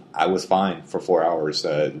I was fine for 4 hours.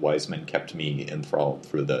 Wiseman kept me enthralled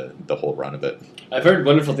through the whole run of it. I've heard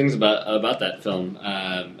wonderful things about that film,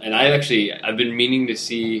 and I've been meaning to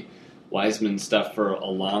see Wiseman stuff for a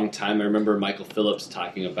long time. I remember Michael Phillips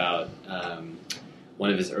talking about one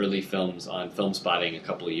of his early films on Film Spotting a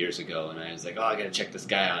couple of years ago, and I was like, I got to check this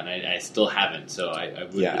guy out. And I still haven't, so I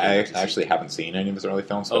would. Yeah, I actually haven't seen any of his early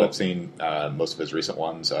films, but I've seen most of his recent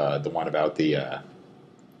ones. The one about the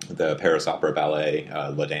Paris Opera Ballet,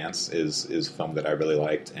 La Danse, is a film that I really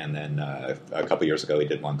liked. And then a couple years ago, he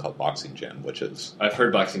did one called Boxing Gym, which is... I've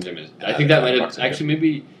heard Boxing Gym. I think that might have... Actually,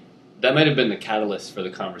 maybe... That might have been the catalyst for the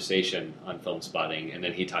conversation on Film Spotting, and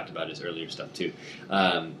then he talked about his earlier stuff, too.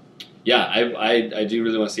 I do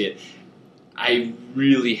really want to see it. I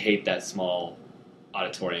really hate that small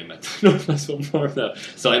auditorium at the Northwest Film Forum, though.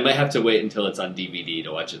 So I might have to wait until it's on DVD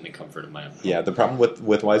to watch it in the comfort of my own home. Yeah, the problem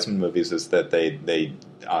with Wiseman movies is that they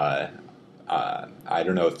I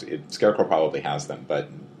don't know if Scarecrow probably has them, but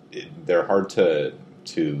they're hard to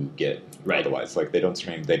get otherwise. Like, they don't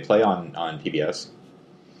stream. They play on PBS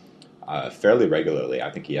fairly regularly.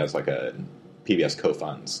 I think he has like a PBS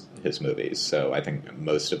co-funds his movies, so I think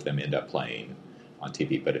most of them end up playing on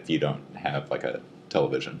TV. But if you don't have like a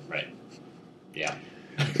television, right? Yeah,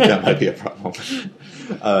 that might be a problem.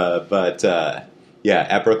 At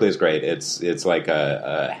Berkeley is great. It's like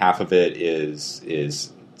half of it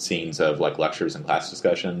is scenes of like lectures and class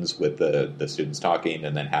discussions with the students talking,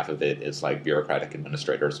 and then half of it is like bureaucratic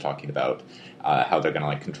administrators talking about how they're going to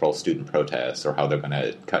like control student protests, or how they're going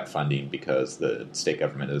to cut funding because the state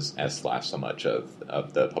government has slashed so much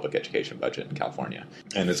of the public education budget in California.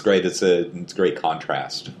 And it's great. It's a great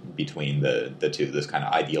contrast between the two. This kind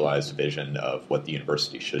of idealized vision of what the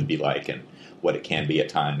university should be like and what it can be at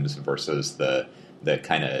times, versus the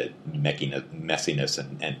kind of messiness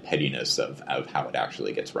and pettiness of how it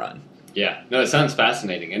actually gets run. Yeah, no, it sounds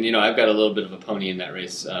fascinating. And, I've got a little bit of a pony in that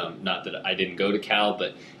race. Not that I didn't go to Cal,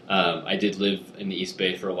 but I did live in the East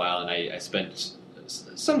Bay for a while, and I spent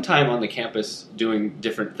some time on the campus doing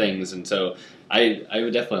different things. And so I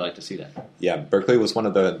would definitely like to see that. Yeah, Berkeley was one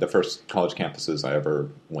of the first college campuses I ever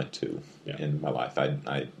went to in my life.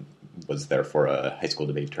 I was there for a high school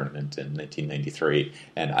debate tournament in 1993,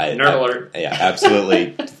 and Nerd alert.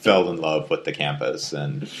 Absolutely fell in love with the campus.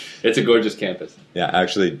 And it's a gorgeous campus. Yeah,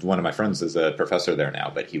 actually, one of my friends is a professor there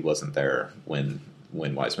now, but he wasn't there when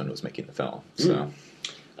Wiseman was making the film. So,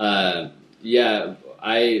 I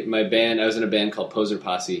was in a band called Poser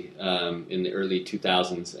Posse in the early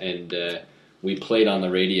 2000s, and we played on the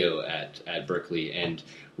radio at Berkeley. And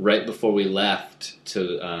right before we left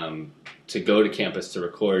to go to campus to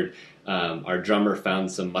record, our drummer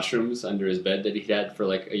found some mushrooms under his bed that he'd had for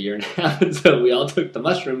like a year and a half, and so we all took the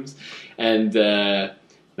mushrooms, and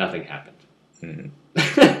nothing happened. Mm-hmm.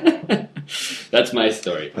 That's my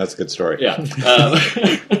story. That's a good story. Yeah.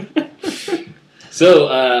 So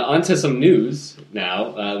on to some news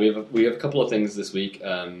now. We have a couple of things this week.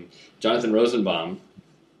 Jonathan Rosenbaum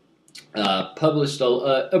published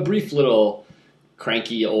a brief little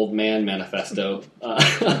cranky old man manifesto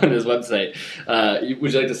on his website.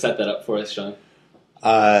 Would you like to set that up for us, Sean?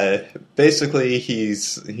 Basically,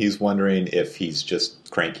 he's wondering if he's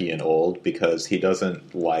just cranky and old because he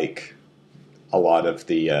doesn't like a lot of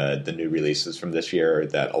the new releases from this year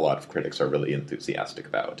that a lot of critics are really enthusiastic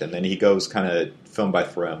about. And then he goes kind of film by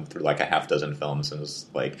film through like a half dozen films and is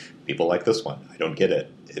like, people like this one. I don't get it.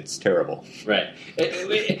 It's terrible. Right.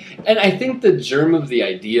 And I think the germ of the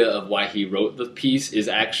idea of why he wrote the piece is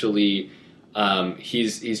actually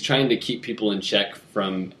he's trying to keep people in check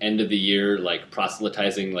from end of the year, like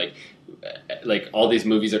proselytizing, like all these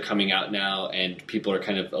movies are coming out now and people are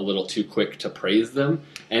kind of a little too quick to praise them.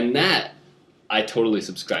 And that I totally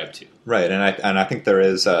subscribe to. Right, and I think there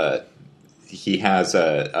is he has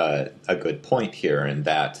a good point here in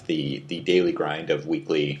that the daily grind of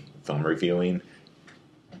weekly film reviewing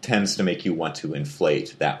tends to make you want to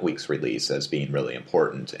inflate that week's release as being really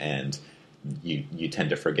important, and you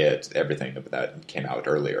tend to forget everything that came out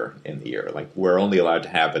earlier in the year. Like, we're only allowed to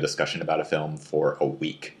have a discussion about a film for a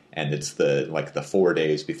week. And it's the 4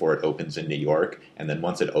 days before it opens in New York, and then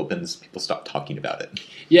once it opens, people stop talking about it.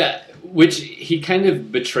 Yeah, which he kind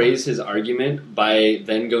of betrays his argument by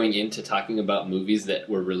then going into talking about movies that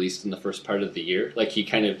were released in the first part of the year. Like,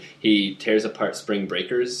 he tears apart Spring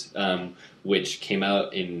Breakers, which came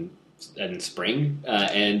out in spring,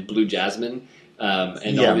 and Blue Jasmine.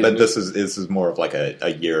 And yeah, but this is more of like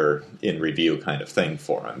a year in review kind of thing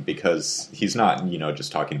for him, because he's not,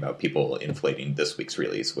 just talking about people inflating this week's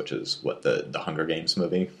release, which is what the Hunger Games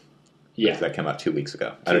movie. Yeah, that came out 2 weeks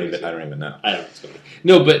ago. I don't even know. I don't know what's going on.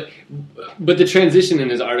 No, but the transition in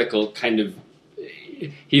his article kind of,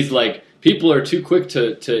 he's like, people are too quick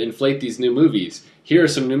to inflate these new movies. Here are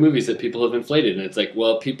some new movies that people have inflated, and it's like,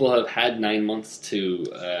 well, people have had 9 months to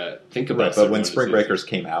think about. Right, but when Spring Breakers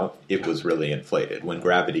came out, it was really inflated. When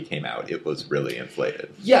Gravity came out, it was really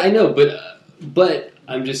inflated. Yeah, I know, but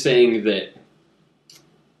I'm just saying that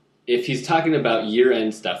if he's talking about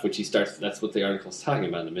year-end stuff, which that's what the article's talking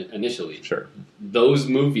about initially. Sure. Those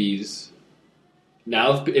movies,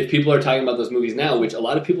 now if people are talking about those movies now, which a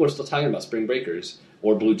lot of people are still talking about Spring Breakers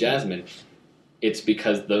or Blue Jasmine, it's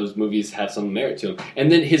because those movies have some merit to them.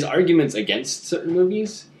 And then his arguments against certain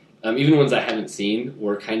movies, even ones I haven't seen,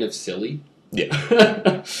 were kind of silly.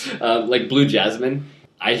 Yeah. Like Blue Jasmine,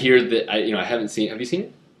 I hear that, I haven't seen, have you seen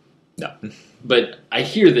it? No. But I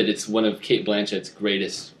hear that it's one of Cate Blanchett's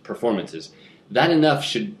greatest performances. That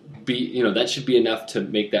should be enough to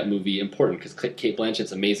make that movie important, because Cate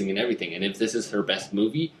Blanchett's amazing in everything. And if this is her best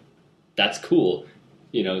movie, that's cool.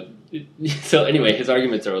 So anyway, his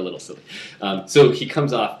arguments are a little silly. So he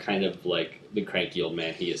comes off kind of like the cranky old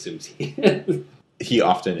man he assumes he is. He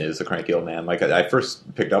often is a cranky old man. Like, I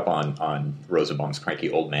first picked up on Rosenbaum's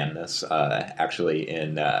cranky old manness actually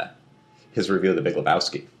in his review of The Big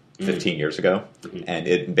Lebowski 15 years ago. Mm-hmm. And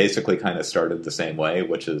it basically kind of started the same way,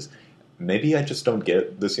 which is, maybe I just don't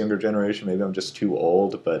get this younger generation. Maybe I'm just too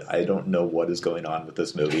old, but I don't know what is going on with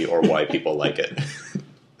this movie or why people like it.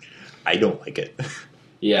 I don't like it.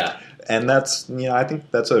 Yeah. And that's, I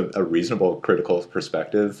think that's a reasonable critical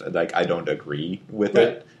perspective. Like, I don't agree with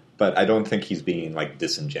it, but I don't think he's being, like,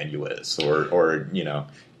 disingenuous or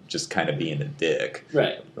just kind of being a dick.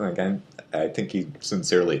 Right. Like, I think he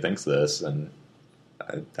sincerely thinks this, and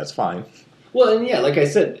that's fine. Well, and yeah, like I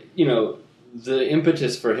said, the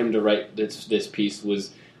impetus for him to write this piece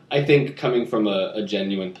was, I think, coming from a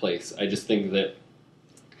genuine place. I just think that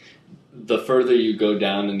the further you go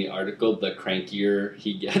down in the article, the crankier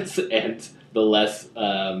he gets, and the less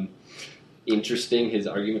interesting his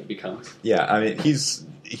argument becomes. Yeah, I mean,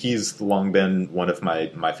 he's long been one of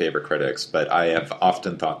my favorite critics, but I have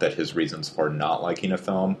often thought that his reasons for not liking a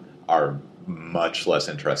film are much less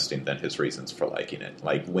interesting than his reasons for liking it.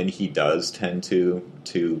 Like, when he does tend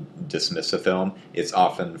to dismiss a film, it's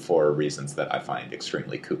often for reasons that I find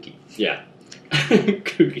extremely kooky. Yeah.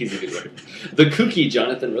 Kookie's a good word. The kooky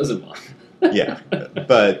Jonathan Rosenbaum. Yeah,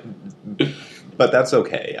 but that's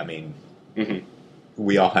okay. I mean,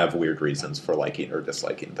 we all have weird reasons for liking or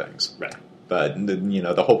disliking things. Right. But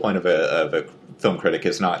the whole point of a film critic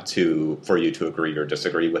is not for you to agree or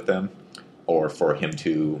disagree with them, or for him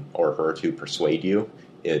to or her to persuade you.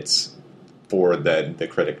 It's for the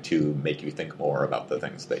critic to make you think more about the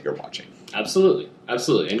things that you're watching. Absolutely,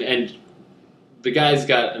 and the guy's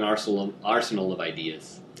got an arsenal of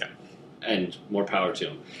ideas. Yeah. And more power to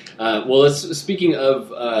him. Well, speaking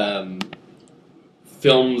of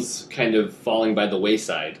films kind of falling by the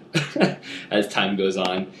wayside as time goes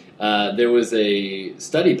on, there was a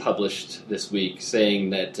study published this week saying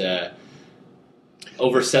that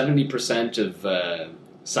over 70% of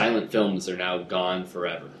silent films are now gone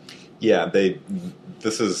forever. Yeah,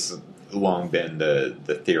 this has long been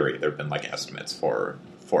the theory. There have been like estimates for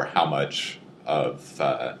how much of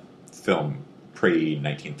film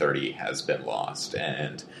pre-1930 has been lost,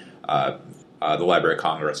 and the Library of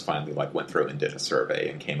Congress finally went through and did a survey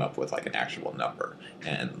and came up with an actual number.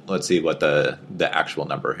 And let's see what the actual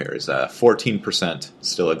number here is. 14%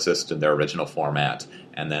 still exist in their original format,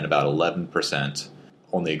 and then about 11%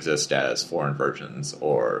 only exist as foreign versions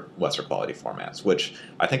or lesser quality formats, which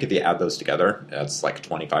I think if you add those together, that's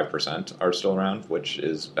 25% are still around, which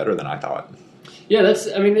is better than I thought. Yeah, it's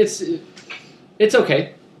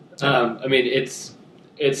okay.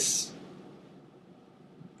 It's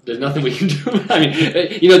there's nothing we can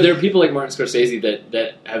do. There are people like Martin Scorsese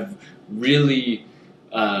that have really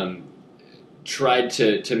tried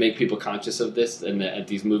to make people conscious of this, and that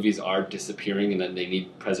these movies are disappearing and that they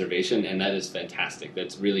need preservation, and that is fantastic.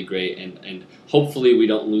 That's really great, and hopefully we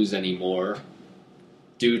don't lose any more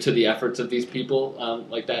due to the efforts of these people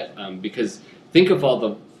like that. Because think of all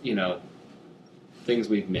the things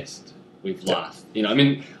we've missed, we've lost.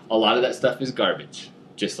 A lot of that stuff is garbage.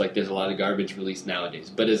 Just like there's a lot of garbage released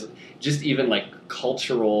nowadays, but as just even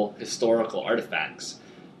cultural, historical artifacts,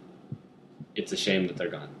 it's a shame that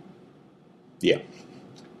they're gone. Yeah.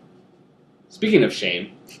 Speaking of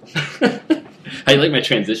shame, I like my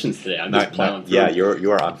transitions today. I'm just plowing through. Yeah,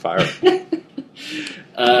 you are on fire.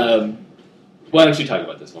 Why don't you talk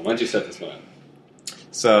about this one? Why don't you set this one up?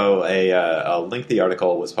 So a lengthy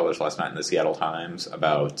article was published last night in the Seattle Times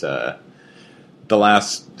about the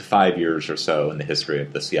last 5 years or so in the history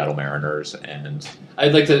of the Seattle Mariners. And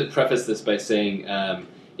I'd like to preface this by saying,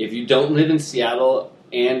 if you don't live in Seattle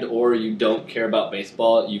and or you don't care about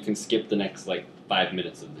baseball, you can skip the next 5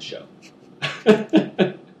 minutes of the show.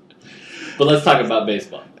 But let's talk about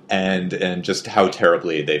baseball. And just how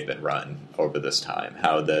terribly they've been run over this time.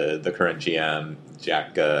 How the current GM,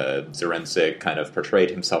 Jack Zduriencik, kind of portrayed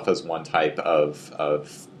himself as one type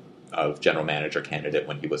of general manager candidate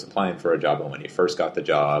when he was applying for a job and when he first got the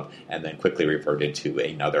job, and then quickly reverted to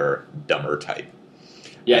another dumber type.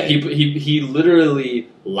 Yeah, he literally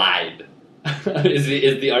lied. is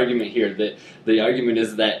the argument here? That the argument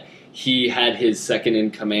is that he had his second in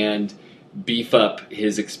command beef up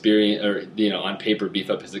his experience, or on paper beef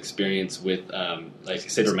up his experience with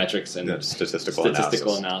sabermetrics and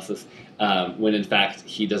statistical analysis, when in fact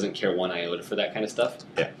he doesn't care one iota for that kind of stuff.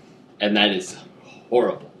 Yeah, and that is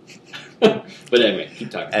horrible. But anyway,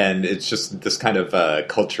 keep talking. And it's just this kind of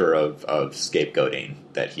culture of scapegoating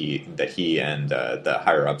that he and the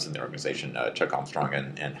higher ups in the organization, Chuck Armstrong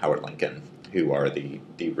and Howard Lincoln, who are the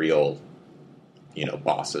real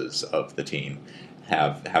bosses of the team,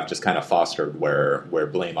 have just kind of fostered where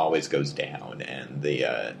blame always goes down, and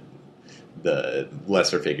the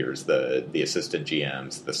lesser figures, the assistant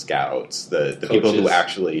GMs, the scouts, the people who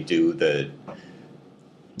actually do the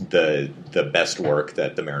best work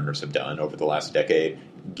that the Mariners have done over the last decade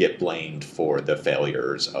get blamed for the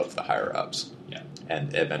failures of the higher ups,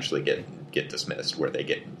 and eventually get dismissed, where they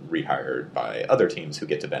get rehired by other teams who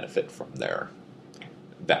get to benefit from their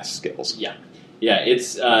vast skills. Yeah,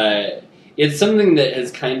 it's something that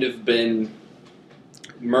has kind of been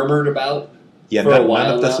murmured about for a while.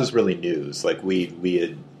 None of this now. is really news. We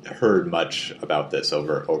had heard much about this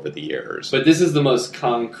over the years. But this is the most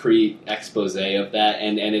concrete expose of that,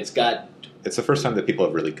 and it's the first time that people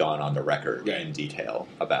have really gone on the record in detail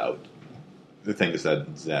about the things that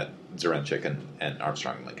Zduriencik and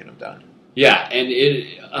Armstrong and Lincoln have done. Yeah, and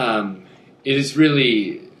it is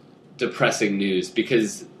really depressing news,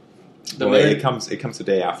 because it comes a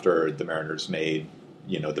day after the Mariners made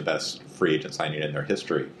the best free agent signing in their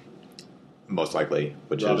history, most likely,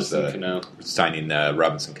 which is signing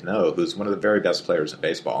Robinson Cano, who's one of the very best players in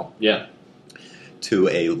baseball. Yeah. To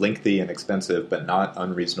a lengthy and expensive but not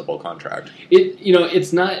unreasonable contract.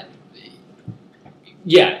 It's not.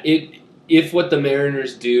 Yeah, if what the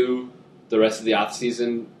Mariners do the rest of the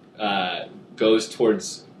offseason goes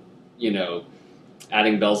towards,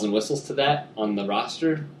 adding bells and whistles to that on the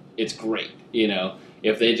roster, it's great.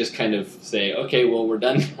 If they just kind of say, okay, well, we're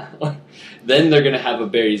done now, then they're going to have a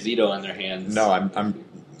Barry Zito on their hands. No,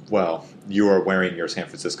 well, you are wearing your San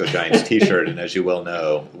Francisco Giants t-shirt, and as you well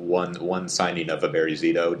know, one signing of a Barry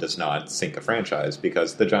Zito does not sink a franchise,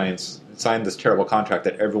 because the Giants signed this terrible contract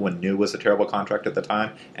that everyone knew was a terrible contract at the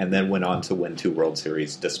time, and then went on to win 2 World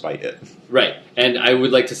Series despite it. Right, and I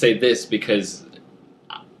would like to say this, because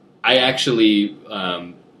I actually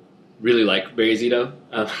really like Barry Zito.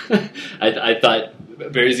 I thought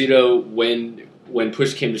Barry Zito, when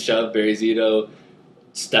push came to shove, Barry Zito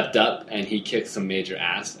stepped up and he kicked some major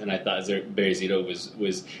ass. And I thought Barry Zito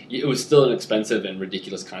was still an expensive and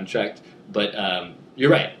ridiculous contract, but you're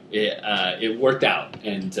right, it worked out.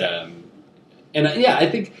 And I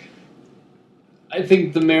think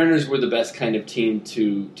the Mariners were the best kind of team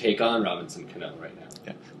to take on Robinson Cano right now.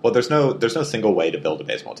 Yeah. Well, there's no single way to build a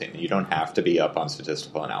baseball team. You don't have to be up on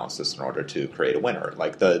statistical analysis in order to create a winner.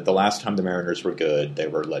 Like the last time the Mariners were good, they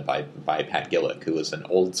were led by Pat Gillick, who was an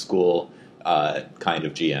old school kind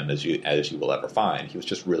of GM as you will ever find. He was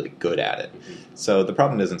just really good at it. Mm-hmm. So the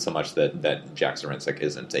problem isn't so much that Jack Zarinsek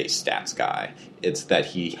isn't a stats guy. It's that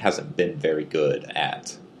he hasn't been very good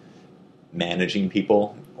at managing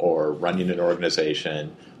people or running an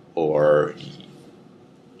organization, or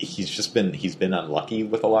he's been unlucky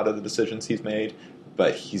with a lot of the decisions he's made,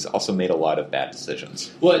 but he's also made a lot of bad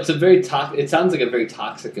decisions. Well, it's it sounds like a very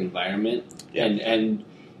toxic environment, yeah. and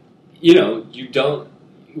you know,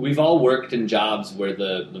 we've all worked in jobs where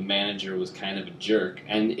the manager was kind of a jerk,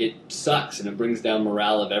 and it sucks, and it brings down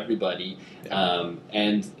morale of everybody, yeah.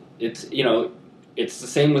 And it's, you know, it's the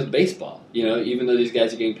same with baseball. You know, even though these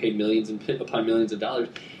guys are getting paid millions upon millions of dollars,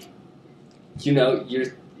 you know,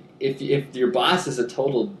 if your boss is a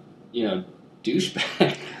total, you know,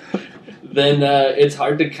 douchebag, then it's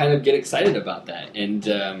hard to kind of get excited about that. And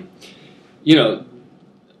you know,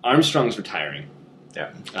 Armstrong's retiring.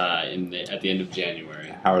 Yeah. At the end of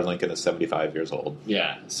January. Howard Lincoln is 75 years old.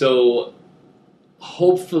 Yeah. So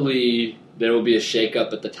hopefully there will be a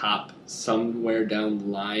shakeup at the top somewhere down the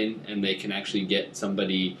line, and they can actually get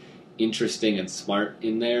somebody interesting and smart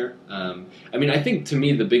in there. I mean, I think to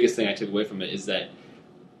me the biggest thing I took away from it is that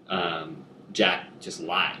Jack just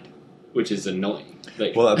lied, which is annoying.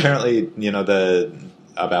 Like, well, apparently, you know,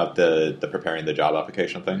 about the preparing the job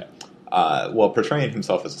application thing. Well, portraying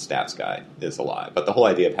himself as a stats guy is a lie, but the whole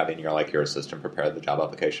idea of having your assistant prepare the job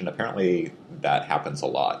application, apparently that happens a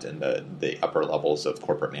lot in the upper levels of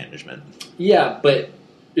corporate management. Yeah, but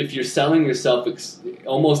if you're selling yourself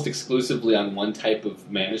almost exclusively on one type of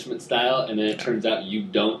management style, and then it turns out you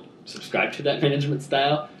don't subscribe to that management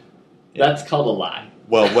style, that's called a lie.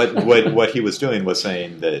 Well, what he was doing was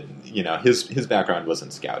saying that, you know, his background was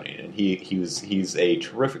in scouting, and he's a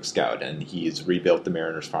terrific scout, and he's rebuilt the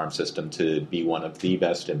Mariners farm system to be one of the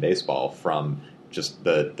best in baseball from just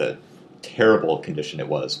the terrible condition it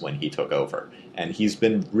was when he took over. And he's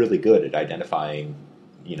been really good at identifying,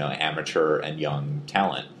 you know, amateur and young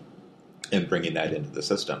talent and bringing that into the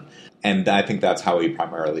system. And I think that's how he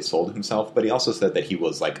primarily sold himself. But he also said that he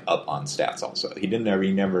was like up on stats also. He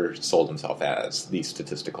never sold himself as the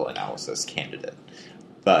statistical analysis candidate.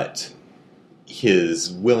 But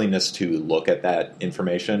his willingness to look at that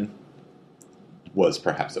information was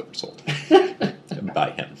perhaps oversold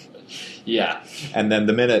by him. Yeah. And then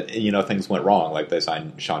the minute, you know, things went wrong, like they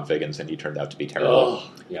signed Sean Figgins and he turned out to be terrible,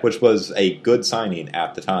 which was a good signing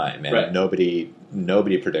at the time. And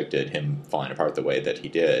nobody predicted him falling apart the way that he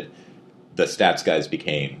did. The stats guys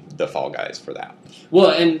became the fall guys for that.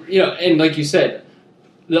 Well, and, you know, and like you said,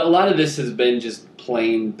 a lot of this has been just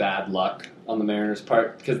plain bad luck on the Mariners'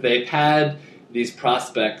 part, because they've had these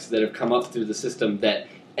prospects that have come up through the system that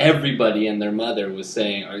everybody and their mother was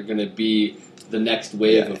saying are going to be the next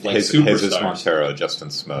wave of like superstars. Jesus Montero, Justin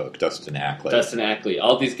Smoke, Dustin Ackley.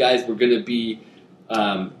 All these guys were going to be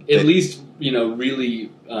at least, you know, really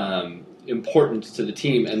important to the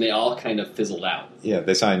team, and they all kind of fizzled out. Yeah,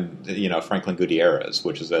 they signed, you know, Franklin Gutierrez,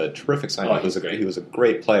 which is a terrific signing. He was a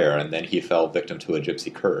great player, and then he fell victim to a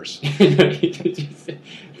gypsy curse.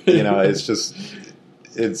 You know, it's just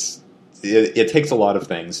it takes a lot of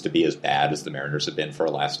things to be as bad as the Mariners have been for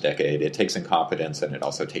the last decade. It takes incompetence, and it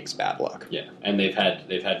also takes bad luck. Yeah, and they've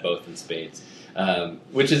had both in spades,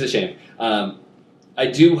 which is a shame. I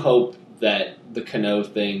do hope that the Cano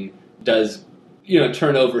thing does, you know,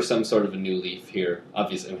 turn over some sort of a new leaf here.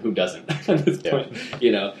 Obviously, who doesn't at this point?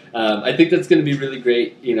 You know, I think that's going to be really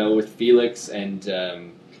great. You know, with Felix and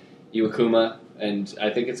Iwakuma, and I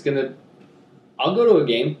think it's going to. I'll go to a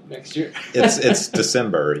game next year. It's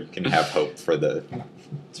December. You can have hope for the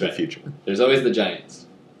future. There's always the Giants.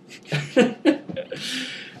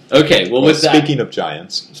 Okay, well, with that... Speaking of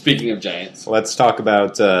Giants. Let's talk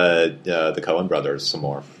about the Coen Brothers some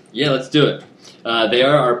more. Yeah, let's do it. They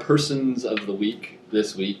are our persons of the week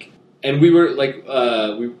this week. And we were, like,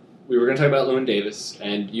 we were going to talk about Llewyn Davis,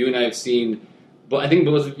 and you and I have seen... But I think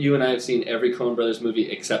both of you and I have seen every Coen Brothers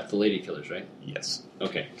movie except The Lady Killers, right? Yes.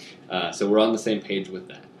 Okay. So we're on the same page with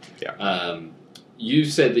that. Yeah. You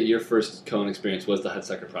said that your first Coen experience was the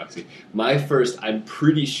Hudsucker Proxy. My first, I'm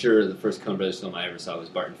pretty sure the first Coen Brothers film I ever saw was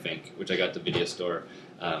Barton Fink, which I got at the video store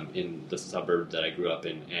in the suburb that I grew up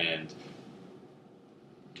in, and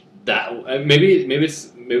that maybe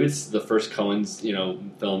it's the first Coen's, you know,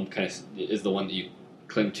 film kind of is the one that you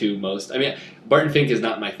cling to most. I mean, Barton Fink is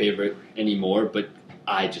not my favorite anymore, but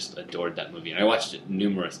I just adored that movie, and I watched it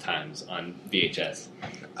numerous times on VHS.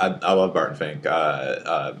 I love Barton Fink.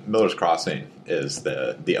 Miller's Crossing is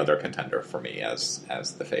the other contender for me as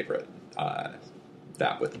the favorite.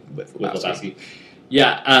 That with Lebowski.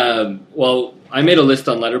 Yeah. Well, I made a list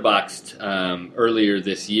on Letterboxd earlier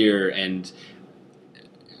this year, and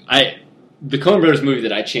the Coen Brothers movie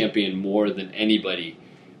that I champion more than anybody,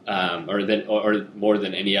 or more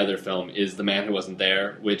than any other film, is The Man Who Wasn't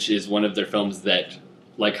There, which is one of their films that,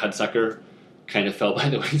 like Hudsucker, kind of fell by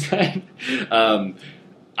the wayside.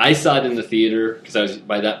 I saw it in the theater because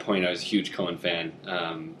by that point I was a huge Coen fan,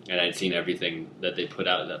 and I'd seen everything that they put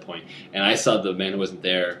out at that point. And I saw The Man Who Wasn't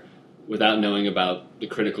There without knowing about the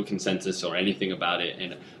critical consensus or anything about it,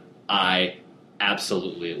 and I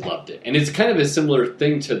absolutely loved it. And it's kind of a similar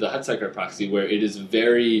thing to the Hudsucker Proxy, where it is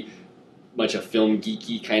very much a film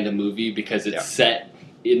geeky kind of movie because it's set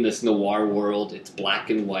in this noir world. It's black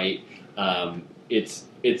and white.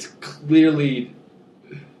 It's clearly,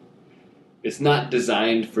 it's not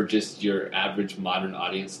designed for just your average modern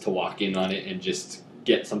audience to walk in on it and just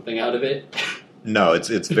get something out of it. No, it's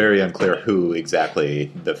very unclear who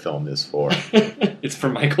exactly the film is for. It's for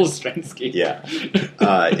Michael Straczynski. Yeah,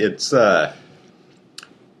 it's.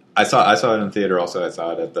 I saw it in theater. Also, I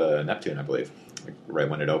saw it at the Neptune, I believe, right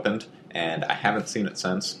when it opened, and I haven't seen it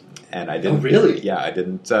since. And I didn't. Oh, really? Yeah, I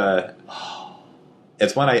didn't.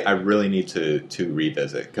 It's one I really need to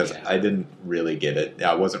revisit because I didn't really get it.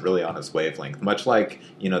 I wasn't really on its wavelength. Much like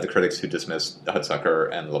the critics who dismissed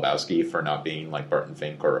Hudsucker and Lebowski for not being like Barton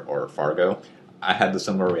Fink or Fargo. I had the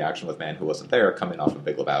similar reaction with Man Who Wasn't There coming off of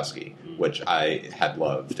Big Lebowski, which I had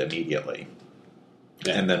loved immediately.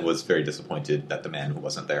 Yeah. And then was very disappointed that The Man Who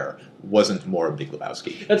Wasn't There wasn't more Big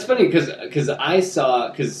Lebowski. That's funny because I saw,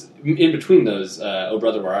 because in between those, Oh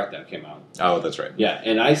Brother, Where Art Thou came out. Oh, that's right. Yeah,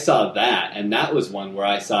 and I saw that, and that was one where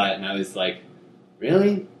I saw it and I was like,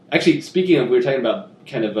 really? Actually, speaking of, we were talking about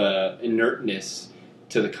kind of inertness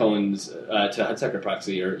to the Coens, to Hudsucker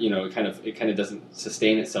Proxy, or it kind of doesn't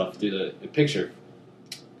sustain itself through the picture.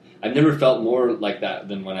 I've never felt more like that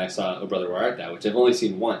than when I saw Oh Brother, Where Art Thou, which I've only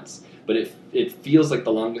seen once, but it feels like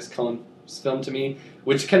the longest Coen film to me,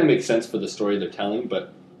 which kind of makes sense for the story they're telling.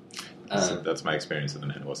 But so that's my experience of The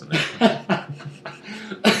Man Who Wasn't There.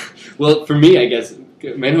 Well, for me, I guess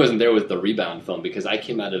Man Who Wasn't There was the rebound film because I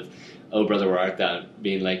came out of Oh Brother, Where Art Thou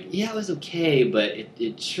being like, yeah, it was okay, but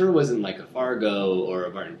it sure wasn't like a Fargo or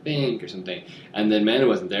a Barton Fink or something. And then Man Who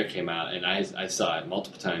Wasn't There came out, and I saw it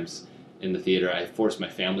multiple times in the theater. I forced my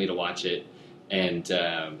family to watch it, and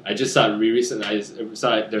I just saw it recently. I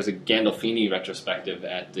saw it. There's a Gandolfini retrospective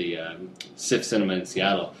at the SIF Cinema in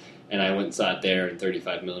Seattle, and I went and saw it there in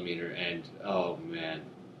 35 millimeter. And oh man,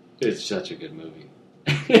 it's such a good movie.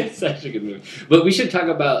 It's such a good movie. But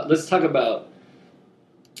let's talk about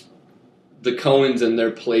the Coens and their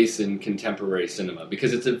place in contemporary cinema,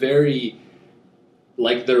 because it's a very,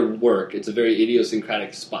 like their work, it's a very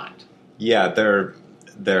idiosyncratic spot. Yeah,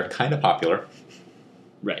 they're kind of popular.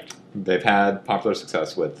 Right. They've had popular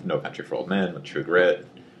success with No Country for Old Men, with True Grit.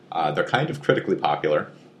 They're kind of critically popular,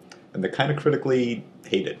 and they're kind of critically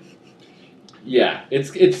hated. Yeah,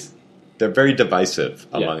 it's they're very divisive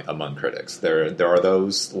among critics. There are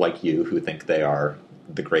those like you who think they are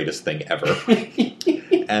the greatest thing ever.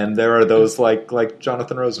 And there are those like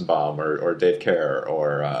Jonathan Rosenbaum or Dave Kerr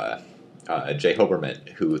or Jay Hoberman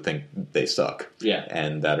who think they suck. Yeah.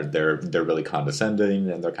 And that they're really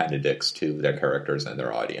condescending and they're kind of dicks to their characters and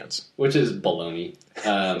their audience. Which is baloney.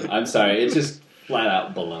 I'm sorry, it's just flat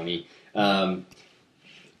out baloney.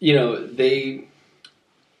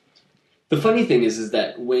 The funny thing is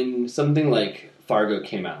that when something like Fargo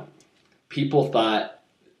came out, people that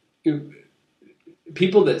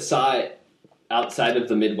saw it outside of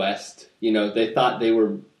the Midwest, they thought they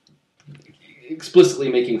were explicitly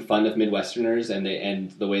making fun of Midwesterners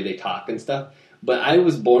and the way they talk and stuff. But I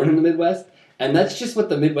was born in the Midwest, and that's just what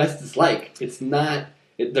the Midwest is like. It's not.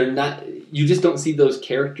 They're not. You just don't see those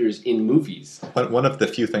characters in movies. One of the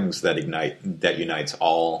few things that unites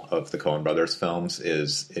all of the Coen Brothers films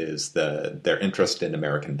is their interest in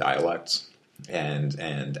American dialects and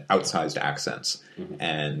outsized accents. Mm-hmm.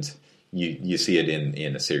 And you see it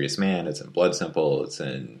in A Serious Man. It's in Blood Simple. It's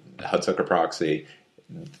in Hudsucker Proxy.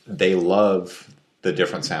 They love the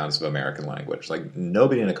different sounds of American language. Like,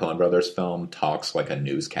 nobody in a Coen Brothers film talks like a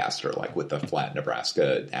newscaster, like with a flat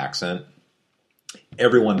Nebraska accent.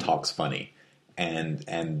 Everyone talks funny, and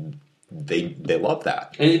they love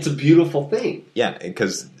that. And it's a beautiful thing. Yeah,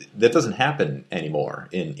 because that doesn't happen anymore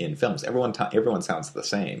in films. Everyone sounds the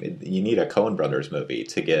same. You need a Coen Brothers movie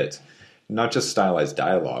to get not just stylized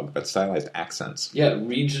dialogue, but stylized accents. Yeah,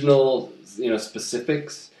 regional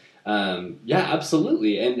specifics. Yeah,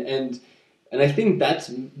 absolutely. And I think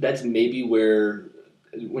that's maybe where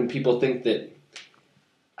when people think that,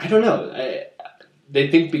 I don't know, they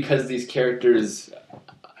think because these characters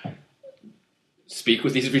speak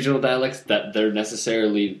with these regional dialects that they're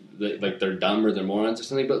necessarily like they're dumb or they're morons or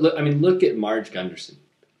something. But look at Marge Gunderson.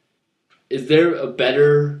 Is there a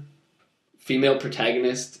better female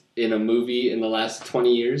protagonist in a movie in the last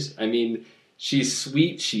 20 years? I mean, she's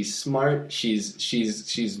sweet, she's smart,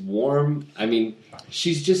 she's warm. I mean,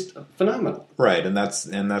 she's just phenomenal. Right, and that's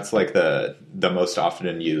like the most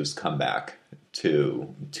often used comeback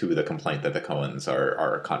to the complaint that the Coens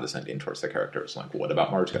are condescending towards the characters. Like, what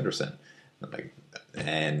about Marge Gunderson? Like,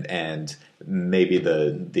 and maybe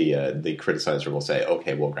the criticizer will say,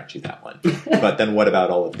 okay, we'll grant you that one. But then what about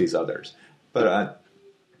all of these others? But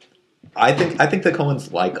I think the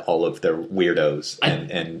Coens like all of their weirdos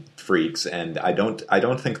and freaks, and I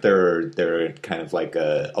don't think they're kind of like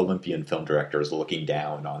Olympian film directors looking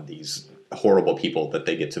down on these horrible people that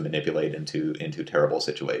they get to manipulate into terrible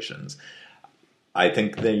situations. I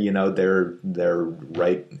think that they're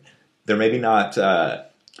right. They're maybe not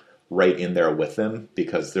right in there with them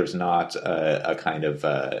because there's not a kind of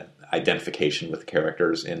identification with the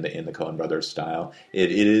characters in the Coen Brothers style.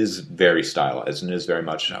 It is very stylized and is very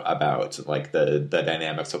much about like the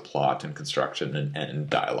dynamics of plot and construction and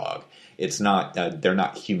dialogue. It's not they're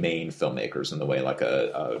not humane filmmakers in the way like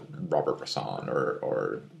a Robert Bresson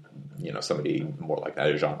or somebody more like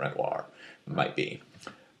that, Jean Renoir might be.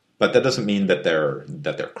 But that doesn't mean that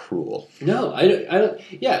they're cruel. No, I don't.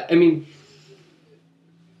 Yeah, I mean,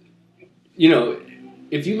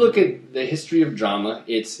 if you look at the history of drama,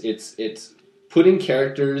 it's putting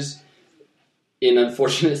characters in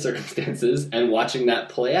unfortunate circumstances and watching that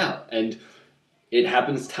play out. And it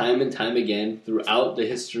happens time and time again throughout the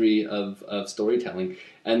history of storytelling.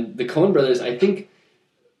 And the Coen Brothers, I think,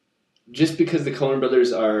 just because the Coen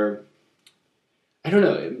Brothers are, I don't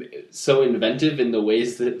know, so inventive in the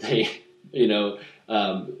ways that they,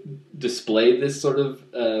 display this sort of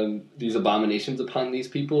these abominations upon these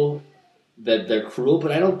people, that they're cruel.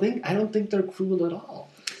 But I don't think they're cruel at all.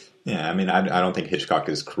 Yeah, I mean, I don't think Hitchcock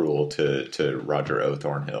is cruel to Roger O.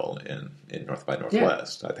 Thornhill in North by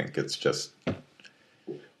Northwest. Yeah. I think it's just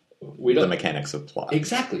the mechanics of plot.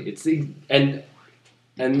 Exactly. It's and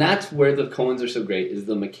that's where the Coens are so great, is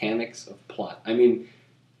the mechanics of plot. I mean,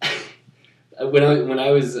 when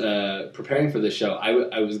I was preparing for this show,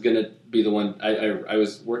 I was going to be the one. I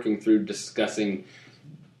was working through discussing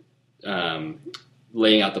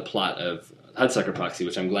laying out the plot of Hudsucker Proxy,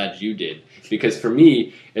 which I'm glad you did, because for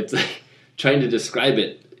me, it's like trying to describe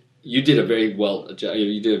it. You did a very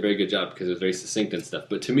good job because it was very succinct and stuff.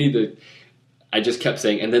 But to me, I just kept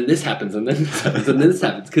saying, and then this happens, and then this happens, and then this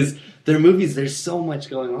happens, because their movies, there's so much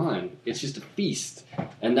going on. It's just a feast,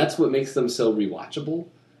 and that's what makes them so rewatchable.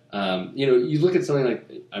 You look at something like,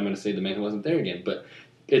 I'm going to say The Man Who Wasn't There again, but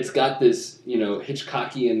it's got this,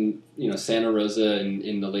 Hitchcockian, Santa Rosa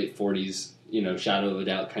in the late 40s, Shadow of a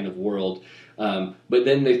Doubt kind of world. But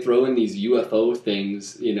then they throw in these UFO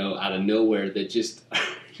things, out of nowhere that just are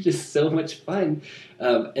just so much fun.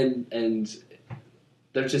 And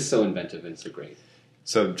they're just so inventive and so great.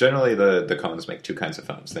 So generally the Coens make two kinds of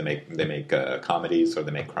films. They make comedies or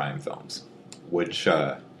they make crime films. Which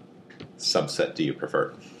subset do you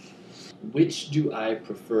prefer? Which do I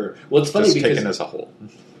prefer? Well, it's funny just because taken as a whole.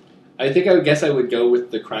 I think I would go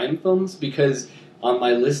with the crime films, because on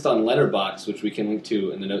my list on Letterboxd, which we can link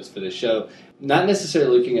to in the notes for the show, not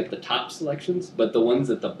necessarily looking at the top selections, but the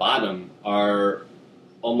ones at the bottom are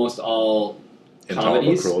almost all comedies.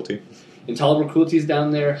 Intolerable Cruelty. Intolerable Cruelty is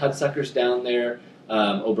down there. Hudsucker's down there.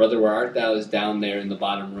 Oh Brother, Where Art Thou is down there in the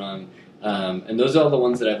bottom rung. And those are all the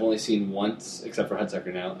ones that I've only seen once, except for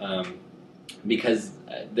Hudsucker now, because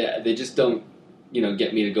they just don't,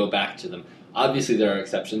 get me to go back to them. Obviously, there are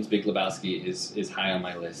exceptions. Big Lebowski is high on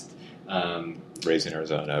my list. Raising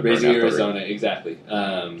Arizona. Exactly.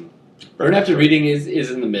 Burn After Reading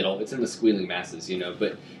is in the middle. It's in the squealing masses,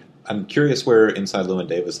 But I'm curious where Inside Llewyn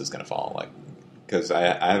Davis is going to fall, because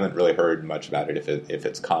I haven't really heard much about it. If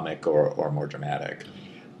it's comic or more dramatic.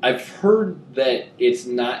 I've heard that it's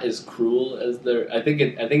not as cruel as their. I think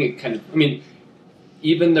it kind of. I mean,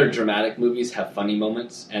 even their dramatic movies have funny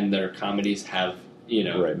moments, and their comedies have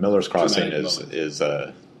Right, Miller's Crossing is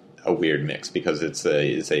a weird mix because it's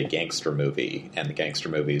a gangster movie, and the gangster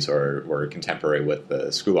movies were contemporary with the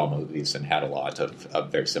screwball movies and had a lot of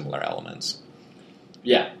very similar elements.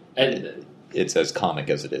 Yeah, and it's as comic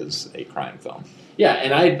as it is a crime film. Yeah,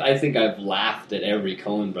 and I think I've laughed at every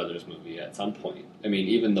Coen Brothers movie at some point. I mean,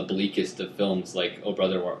 even the bleakest of films like No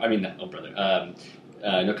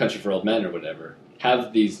Country for Old Men or whatever.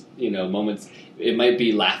 have these, moments. It might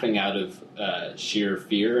be laughing out of sheer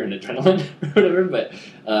fear and adrenaline or whatever,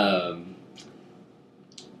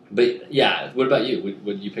 but yeah. What about you?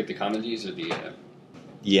 Would you pick the comedies or the?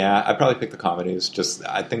 Yeah, I'd probably pick the comedies. Just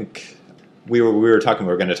I think we were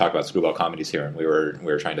going to talk about screwball comedies here, and we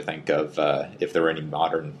were trying to think of if there were any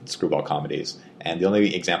modern screwball comedies, and the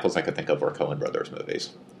only examples I could think of were Coen Brothers movies.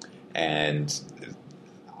 And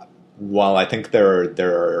while I think their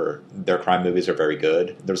crime movies are very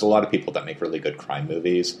good, there's a lot of people that make really good crime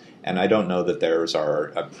movies, and I don't know that theirs are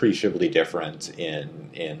appreciably different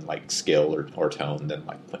in like skill or tone than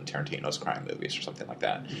like Quentin Tarantino's crime movies or something like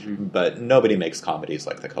that. Mm-hmm. But nobody makes comedies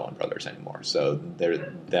like the Coen Brothers anymore, so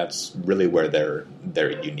that's really where they're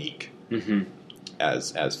unique mm-hmm.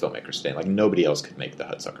 as filmmakers today. Like nobody else could make the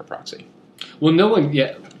Hudsucker Proxy. Well, no one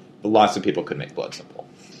yet. Lots of people could make Blood Simple.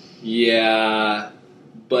 Yeah,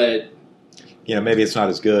 but maybe it's not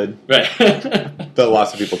as good, right? But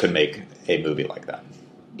lots of people could make a movie like that.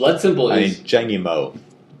 Blood Simple is... Zhang Yimou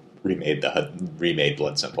remade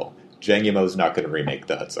Blood Simple. Zhang Yimou's not going to remake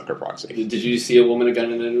the Hudsucker Proxy. Did you see A Woman, a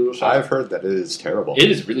Gun, in a Noodle Shop? I've heard that it is terrible.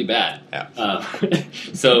 It is really bad. Yeah.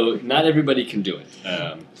 So not everybody can do it.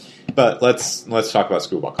 But let's talk about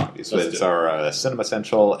screwball comedies. Let's It's our cinema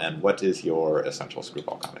essential, and what is your essential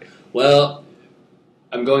screwball comedy? Well,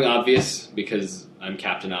 I'm going obvious because I'm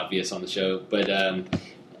Captain Obvious on the show, but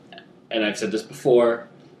and I've said this before,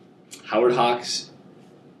 Howard Hawks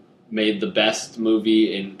made the best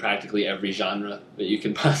movie in practically every genre that you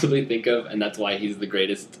can possibly think of, and that's why he's the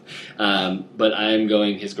greatest. But I am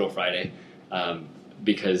going His Girl Friday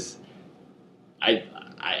because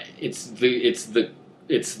it's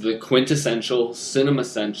the quintessential cinema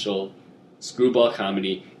essential screwball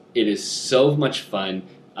comedy. It is so much fun.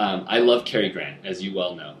 I love Cary Grant, as you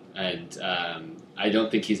well know, and I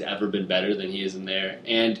don't think he's ever been better than he is in there.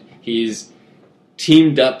 And he's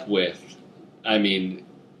teamed up with,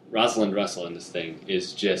 Rosalind Russell in this thing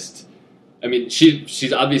is just,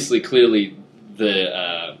 she's obviously clearly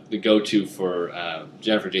the go-to for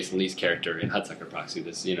Jennifer Jason Leigh's character in Hudsucker Proxy,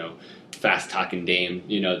 this, fast-talking dame,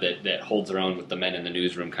 that holds her own with the men in the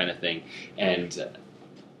newsroom kind of thing. And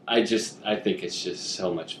I think it's just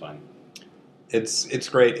so much fun. It's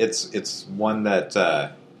great. It's one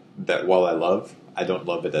that while I love, I don't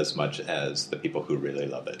love it as much as the people who really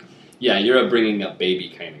love it. Yeah, you're a bringing up baby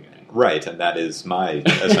kind of guy. Right, and that is my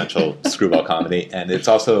essential screwball comedy. And it's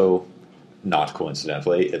also, not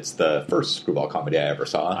coincidentally, it's the first screwball comedy I ever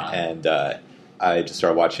saw. Wow. And I just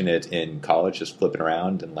started watching it in college, just flipping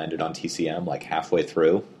around, and landed on TCM like halfway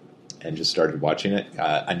through and just started watching it.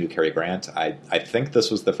 I knew Cary Grant. I think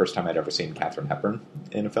this was the first time I'd ever seen Katharine Hepburn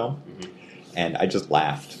in a film. Mm-hmm. And I just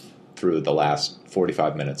laughed through the last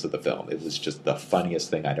 45 minutes of the film. It was just the funniest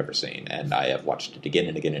thing I'd ever seen. And I have watched it again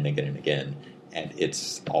and again and again and again. And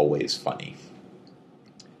it's always funny.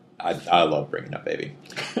 I love Bringing Up Baby.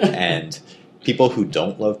 And people who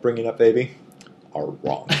don't love Bringing Up Baby are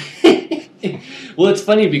wrong. Well, it's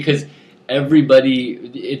funny because everybody,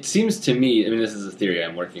 it seems to me, this is a theory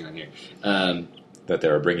I'm working on here, that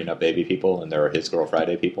there are Bringing Up Baby people and there are His Girl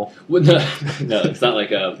Friday people? Well, no, it's not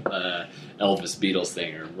like a Elvis Beatles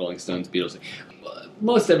thing or Rolling Stones Beatles thing.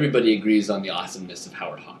 Most everybody agrees on the awesomeness of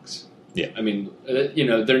Howard Hawks. Yeah.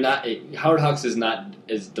 They're not... Howard Hawks is not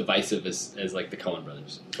as divisive as like the Coen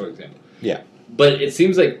Brothers, for example. Yeah. But it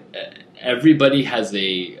seems like everybody has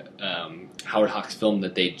a Howard Hawks film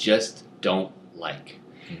that they just don't like.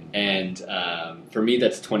 Mm-hmm. And for me,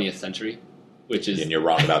 that's 20th Century, which is... And you're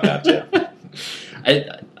wrong about that, too.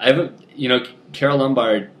 I have Carole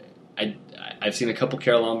Lombard. I've seen a couple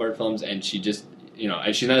Carole Lombard films, and she just,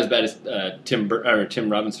 she's not as bad as Tim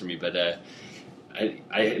Robbins for me, but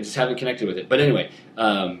I just haven't connected with it. But anyway,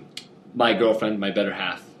 my girlfriend, my better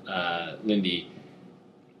half, Lindy,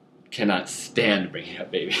 cannot stand Bringing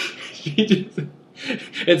Up Baby.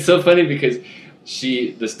 It's so funny because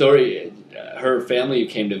her family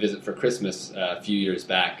came to visit for Christmas a few years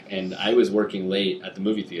back, and I was working late at the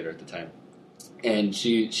movie theater at the time. And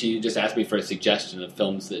she just asked me for a suggestion of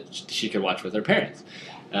films that she could watch with her parents,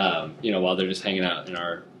 while they're just hanging out in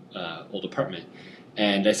our old apartment.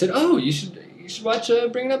 And I said, "Oh, you should watch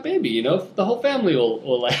Bringing Up Baby. The whole family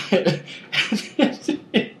will like it."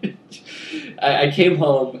 I came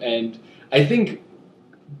home, and I think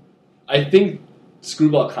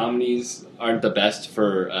screwball comedies aren't the best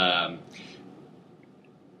for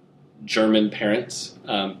German parents.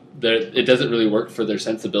 It doesn't really work for their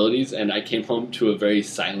sensibilities, and I came home to a very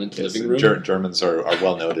silent living room. Germans are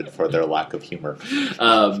well noted for their lack of humor.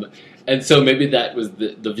 And so maybe that was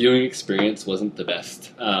the viewing experience wasn't the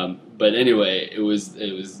best. But anyway, it was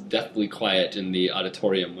definitely quiet in the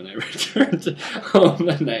auditorium when I returned home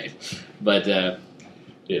that night. But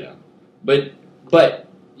but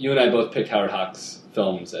you and I both picked Howard Hawks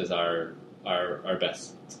films as our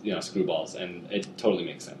best, screwballs, and it totally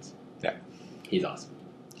makes sense. Yeah, he's awesome.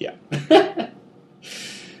 Yeah,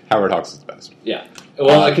 Howard Hawks is the best. Yeah,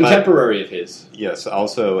 well, a contemporary of his. Yes,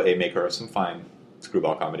 also a maker of some fine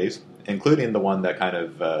screwball comedies, including the one that kind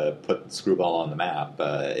of put Screwball on the map.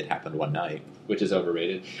 It Happened One Night, which is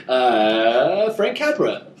overrated. Frank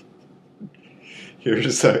Capra.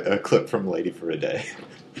 Here's a clip from Lady for a Day.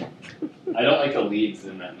 I don't like the leads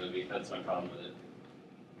in that movie. That's my problem with it.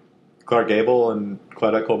 Clark Gable and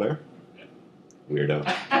Claudette Colbert? Yeah. Weirdo.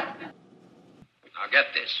 Now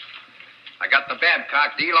get this. I got the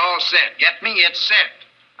Babcock deal all set. Get me? It's set.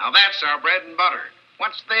 Now that's our bread and butter.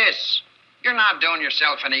 What's this? You're not doing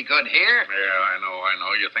yourself any good here. Yeah, I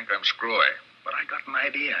know. You think I'm screwy. But I got an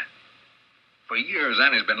idea. For years,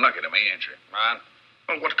 Annie's been lucky to me, ain't she? Ron?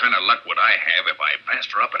 Well, what kind of luck would I have if I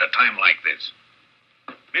passed her up at a time like this?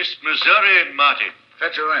 Miss Missouri Martin.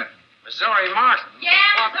 Fetch her in. Missouri Martin? Yeah,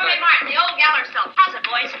 Missouri Martin, the old gal herself. How's it,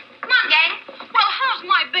 boys? Come on, gang. Well, how's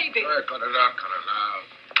my baby? Cut it out.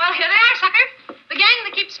 Well, here they are, sucker. The gang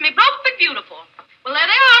that keeps me broke but beautiful. Well, there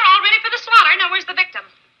they are, all ready for the slaughter. Now, where's the victim?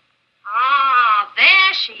 Ah,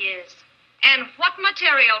 there she is. And what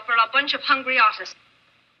material for a bunch of hungry artists.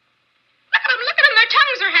 Look at them, their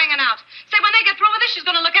tongues are hanging out. Say, when they get through with this, she's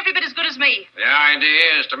going to look every bit as good as me. The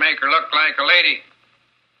idea is to make her look like a lady.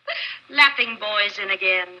 Laughing boys in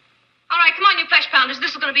again. All right, come on, you flesh pounders.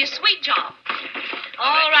 This is going to be a sweet job.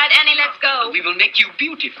 All right, Annie, let's go. We will make you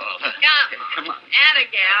beautiful. Come on. Atta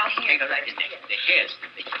gal. Here. The hair's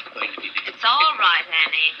going to be... It's all right,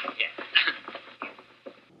 Annie. Yeah.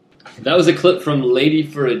 That was a clip from Lady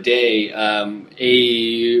for a Day,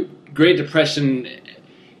 a Great Depression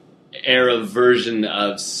era version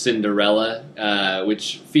of Cinderella,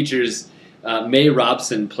 which features May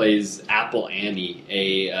Robson plays Apple Annie,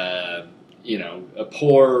 a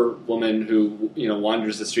poor woman who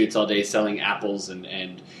wanders the streets all day selling apples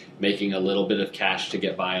and making a little bit of cash to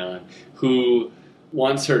get by on, who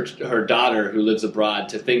wants her daughter who lives abroad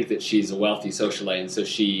to think that she's a wealthy socialite, and so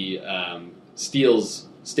she steals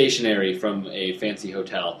stationery from a fancy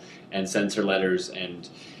hotel and sends her letters, and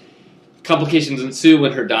complications ensue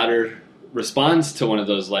when her daughter responds to one of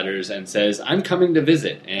those letters and says, "I'm coming to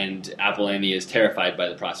visit," and Apple Annie is terrified by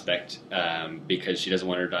the prospect because she doesn't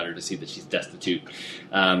want her daughter to see that she's destitute.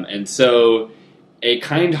 And so a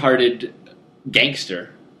kind-hearted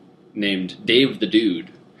gangster named Dave the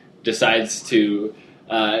Dude decides to,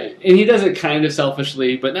 and he does it kind of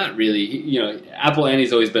selfishly, but not really. Apple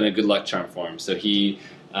Annie's always been a good luck charm for him, so he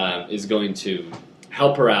is going to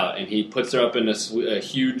help her out, and he puts her up in a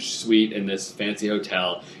huge suite in this fancy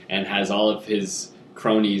hotel and has all of his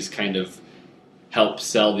cronies kind of help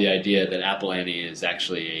sell the idea that Apple Annie is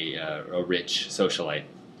actually a rich socialite.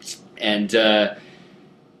 And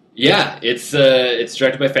it's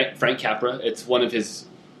directed by Frank Capra. It's one of his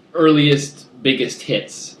earliest, biggest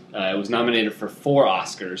hits. It was nominated for 4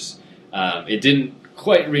 Oscars. It didn't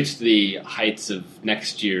quite reach the heights of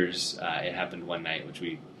next year's It Happened One Night, which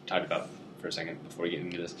we talked about for a second before we get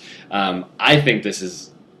into this. I think this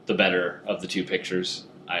is the better of the 2 pictures.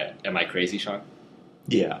 Am I crazy, Sean?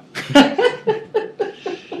 Yeah.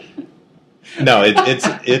 No,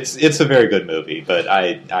 it's a very good movie, but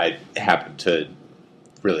I happen to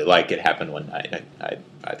really like It Happened One Night.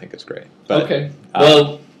 I think it's great. But, okay.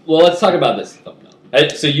 Well, let's talk about this.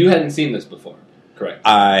 So you hadn't seen this before, correct?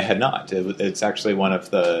 I had not. It's actually one of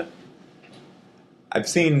the... I've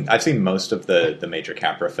seen most of the major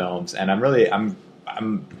Capra films, and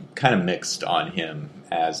I'm kind of mixed on him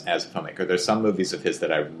as a filmmaker. There's some movies of his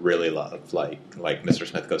that I really love, like Mr.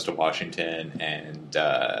 Smith Goes to Washington and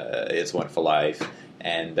It's a Wonderful Life,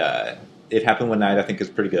 and It Happened One Night I think is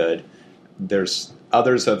pretty good. There's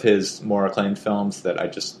others of his more acclaimed films that I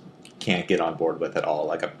just can't get on board with at all.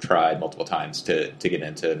 Like I've tried multiple times to get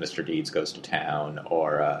into Mr. Deeds Goes to Town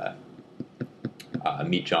or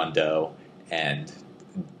Meet John Doe, and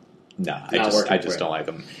I just don't like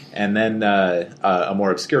them. And then a more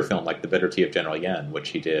obscure film like The Bitter Tea of General Yen, which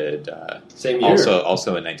he did same year.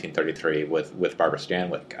 Also in 1933 with Barbara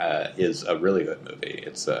Stanwyck, is a really good movie.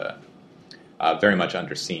 It's a very much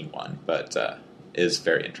underseen one, but is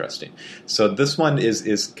very interesting. So this one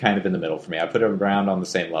is kind of in the middle for me. I put it around on the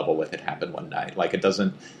same level with It Happened One Night. Like it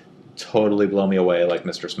doesn't totally blow me away like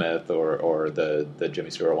Mr. Smith or the Jimmy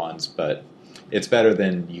Stewart ones, but it's better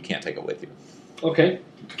than You Can't Take It With You. Okay,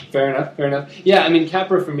 fair enough. Yeah, I mean,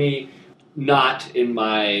 Capra for me, not in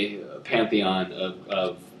my pantheon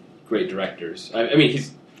of great directors. I mean,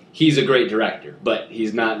 he's a great director, but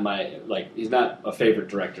he's not he's not a favorite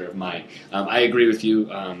director of mine. I agree with you.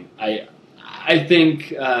 I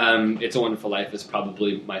think It's a Wonderful Life is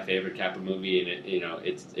probably my favorite Capra movie, and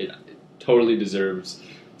it totally deserves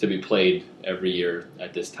to be played every year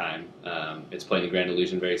at this time. It's playing the Grand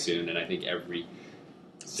Illusion very soon, and I think every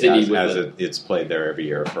city it's played there every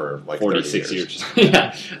year for like 46 years.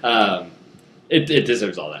 Yeah, it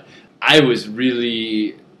deserves all that. I was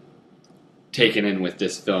really taken in with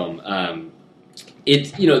this film.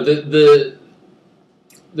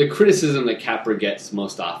 The criticism that Capra gets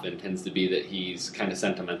most often tends to be that he's kind of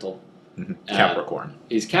sentimental. Mm-hmm. Capricorn.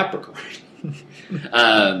 He's Capricorn.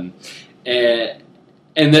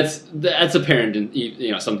 And that's apparent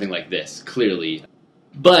in something like this, clearly.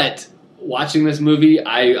 But watching this movie,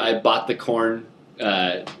 I bought the corn,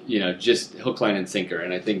 just hook, line, and sinker,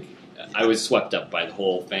 and I think I was swept up by the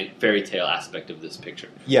whole fairy tale aspect of this picture.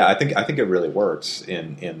 Yeah, I think it really works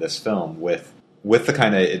in this film with the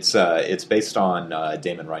kind of it's based on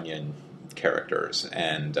Damon Runyon characters,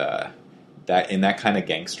 and that in that kind of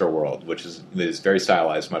gangster world, which is very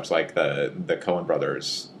stylized, much like the Coen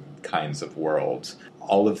Brothers kinds of worlds.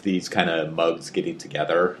 All of these kind of mugs getting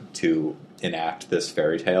together to enact this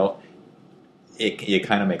fairy tale, it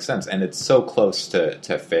kind of makes sense. And it's so close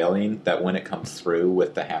to failing that when it comes through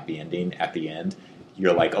with the happy ending at the end,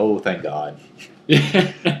 you're like, oh, thank God.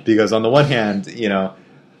 Because on the one hand,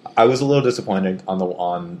 I was a little disappointed on the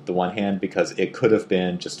one hand because it could have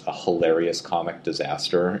been just a hilarious comic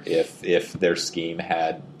disaster if their scheme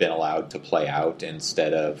had been allowed to play out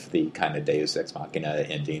instead of the kind of Deus Ex Machina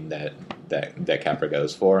ending that Capra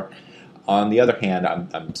goes for. On the other hand,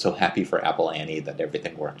 I'm so happy for Apple Annie that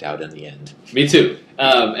everything worked out in the end. Me too.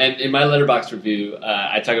 And in my Letterboxd review,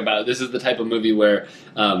 I talk about this is the type of movie where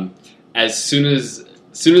as soon as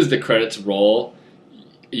the credits roll,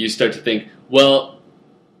 you start to think, well,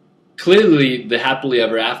 clearly, the happily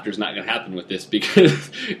ever after is not going to happen with this because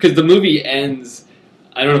the movie ends.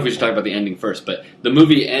 I don't know if we should talk about the ending first, but the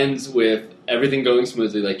movie ends with everything going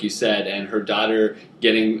smoothly, like you said, and her daughter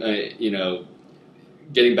getting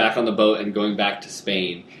back on the boat and going back to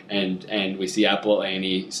Spain, and we see Apple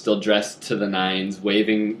Annie still dressed to the nines,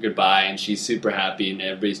 waving goodbye, and she's super happy, and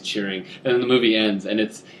everybody's cheering, and then the movie ends, and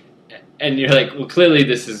you're like, well, clearly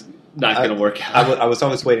this is not going to work out. I was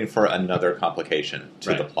always waiting for another complication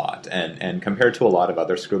to the plot, and compared to a lot of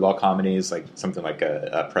other screwball comedies, like something like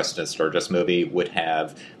a Preston Sturges movie would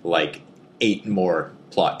have like 8 more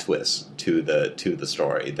plot twists to the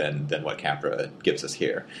story than what Capra gives us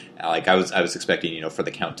here. Like I was expecting, for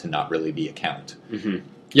the count to not really be a count. Mm-hmm.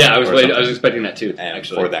 Yeah, I was expecting that too, and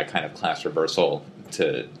actually, for that kind of class reversal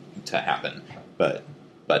to happen, but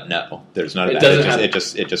no, there's none of that.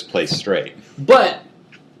 It just plays straight. But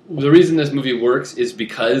the reason this movie works is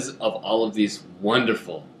because of all of these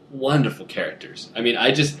wonderful, wonderful characters. I mean,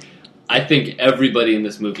 I think everybody in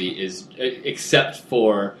this movie is, except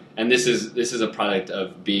for, and this is a product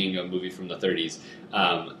of being a movie from the 30s,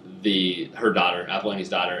 her daughter, Apple Annie's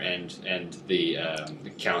daughter, and the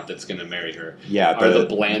count that's going to marry her. Yeah, are the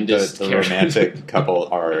blandest. The romantic couple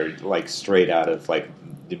are like straight out of like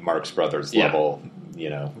the Marx Brothers level.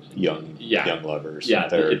 Young lovers. Yeah,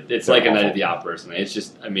 it's like a Night at the Opera or something. It's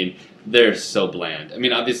just, I mean, they're so bland. I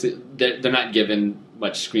mean, obviously, they're not given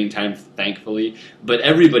much screen time, thankfully, but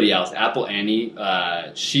everybody else, Apple Annie,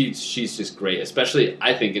 she's just great, especially,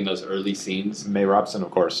 I think, in those early scenes. Mae Robson, of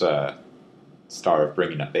course, star of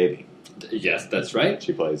Bringing Up Baby. Yes, that's right.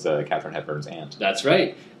 She plays Katharine Hepburn's aunt. That's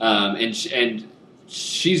right. And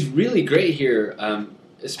she's really great here,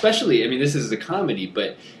 especially, I mean, this is a comedy,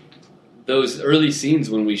 but those early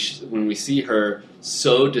scenes when we see her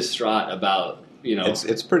so distraught about,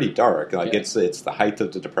 it's pretty dark. Like it's the height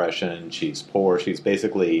of the Depression. She's poor. She's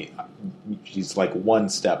like one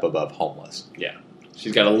step above homeless. Yeah,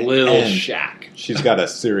 she's got a little shack. She's got a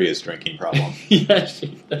serious drinking problem. Yeah,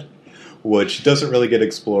 she does. Which doesn't really get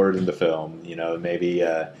explored in the film. Maybe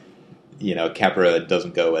Capra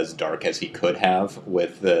doesn't go as dark as he could have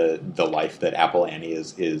with the life that Apple Annie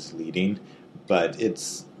is leading, but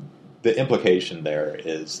the implication there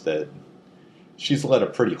is that she's led a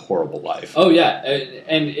pretty horrible life. Oh, yeah.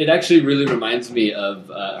 And it actually really reminds me of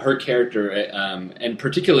her character, and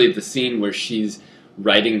particularly the scene where she's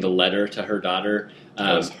writing the letter to her daughter.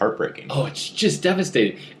 That was heartbreaking. Oh, it's just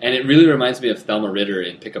devastating. And it really reminds me of Thelma Ritter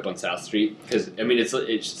in Pickup on South Street. Because, I mean, it's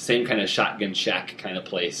the same kind of shotgun shack kind of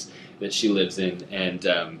place. that she lives in,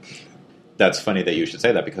 and that's funny that you should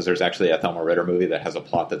say that, because there's actually a Thelma Ritter movie that has a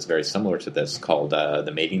plot that's very similar to this, called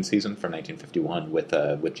The Mating Season from 1951,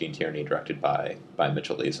 with Gene Tierney, directed by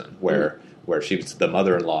Mitchell Eason, where she's the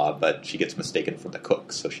mother-in-law, but she gets mistaken for the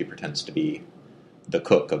cook, so she pretends to be the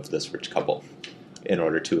cook of this rich couple in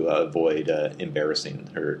order to avoid embarrassing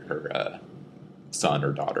her son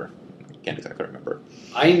or daughter. I can't exactly remember.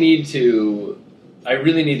 I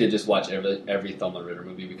really need to just watch every Thelma Ritter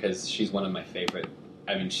movie, because she's one of my favorite.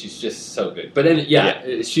 I mean, she's just so good. But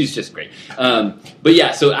she's just great. But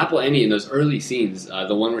yeah, so Apple Annie in those early scenes,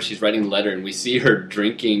 the one where she's writing the letter and we see her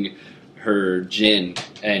drinking her gin,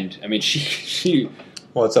 and I mean, she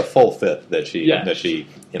well, it's a full fifth that she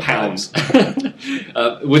pounds.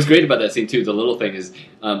 What's great about that scene too, the little thing is,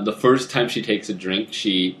 the first time she takes a drink,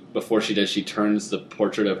 before she does, she turns the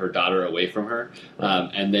portrait of her daughter away from her,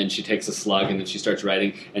 and then she takes a slug, and then she starts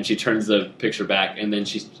writing, and she turns the picture back, and then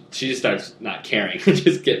she just starts not caring,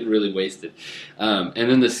 just getting really wasted. And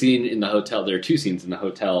then the scene in the hotel, there are two scenes in the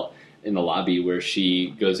hotel in the lobby where she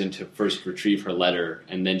goes in to first retrieve her letter,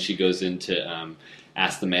 and then she goes in to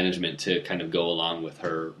ask the management to kind of go along with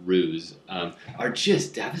her ruse, are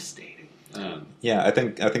just devastating. I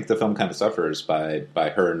think the film kind of suffers by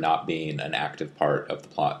her not being an active part of the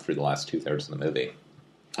plot through the last 2/3 of the movie.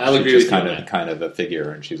 I'll agree with you on that. Kind of a figure,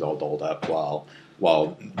 and she's all dolled up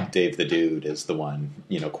while Dave the Dude is the one,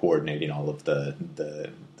 coordinating all of the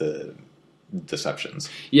deceptions.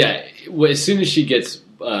 Yeah, well, as soon as she gets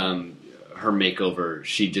her makeover,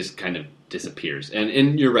 she just kind of disappears.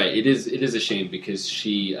 And you're right, it is a shame, because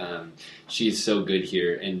she's so good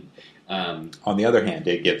here. And on the other hand,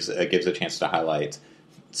 it gives a chance to highlight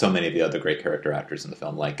so many of the other great character actors in the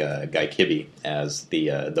film, like Guy Kibbe as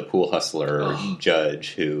the pool hustler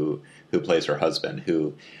judge who plays her husband,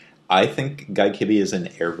 who I think Guy Kibbe is in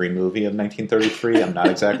every movie of 1933. I'm not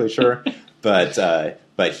exactly sure, but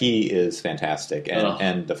he is fantastic,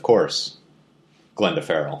 and of course, Glenda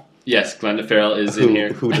Farrell. Yes, Glenda Farrell is in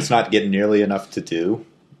here, who does not get nearly enough to do,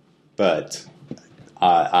 but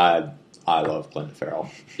I love Glenda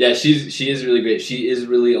Farrell. Yeah, she is really great. She is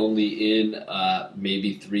really only in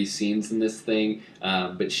maybe 3 scenes in this thing,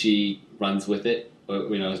 but she runs with it,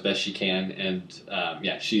 as best she can,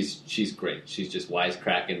 and she's great. She's just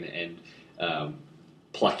wisecracking and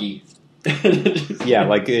plucky. Yeah,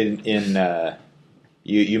 like in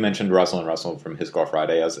you mentioned Rosalind Russell from His Girl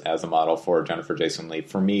Friday as a model for Jennifer Jason Leigh.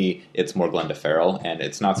 For me, it's more Glenda Farrell, and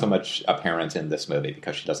it's not so much apparent in this movie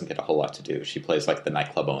because she doesn't get a whole lot to do. She plays like the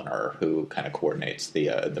nightclub owner who kind of coordinates the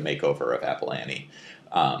makeover of Apple Annie.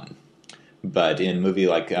 But in a movie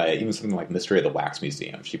like even something like Mystery of the Wax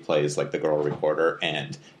Museum, she plays like the girl reporter,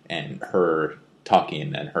 and her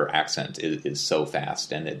talking and her accent is so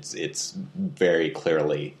fast, and it's very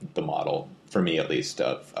clearly the model, for me at least,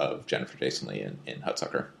 of Jennifer Jason Leigh in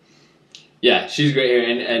Hudsucker. Yeah, she's great here,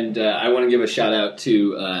 and I want to give a shout out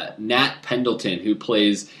to Nat Pendleton, who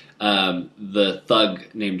plays the thug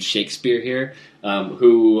named Shakespeare here,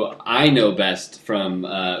 who I know best from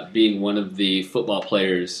being one of the football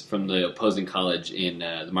players from the opposing college in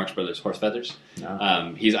the Marx Brothers Horse Feathers.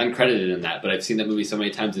 Oh. He's uncredited in that, but I've seen that movie so many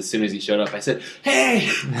times. As soon as he showed up, I said, "Hey,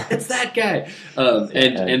 it's that guy!"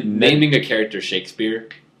 And naming a character Shakespeare,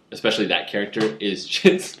 especially that character, is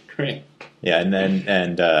just great. Yeah,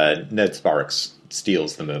 and Ned Sparks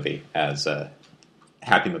steals the movie as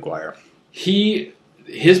Happy Maguire.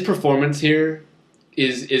 His performance here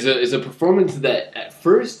is a performance that at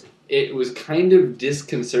first it was kind of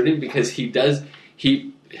disconcerting because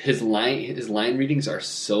his line readings are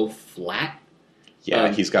so flat.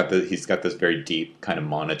 Yeah, he's got this very deep kind of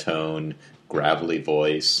monotone, gravelly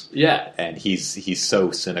voice. Yeah, and he's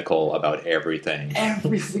so cynical about everything,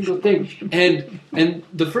 every single thing. And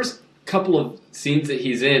the first couple of scenes that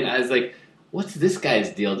he's in, I was like, "What's this guy's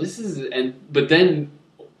deal?" But then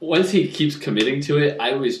once he keeps committing to it,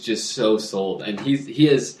 I was just so sold. And he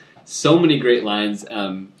has so many great lines,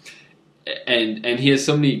 and he has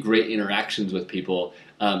so many great interactions with people.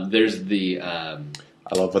 There's the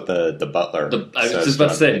I love what the butler says. I was just about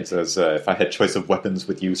to say. He says, "If I had choice of weapons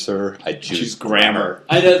with you, sir, I'd choose grammar."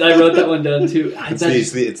 I wrote that one down too.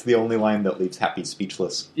 It's the only line that leaves Happy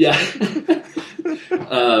speechless. Yeah.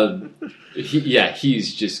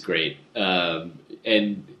 He's just great.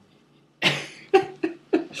 And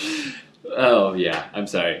oh yeah, I'm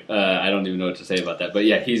sorry. I don't even know what to say about that. But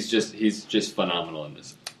yeah, he's just phenomenal in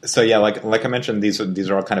this. So yeah, like I mentioned, these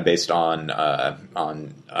are all kind of based on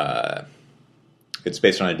it's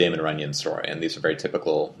based on a Damon Runyon story, and these are very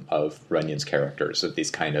typical of Runyon's characters, of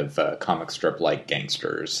these kind of comic strip-like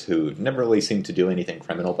gangsters who never really seem to do anything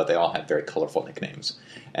criminal, but they all have very colorful nicknames,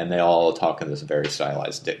 and they all talk in this very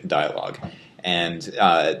stylized dialogue. And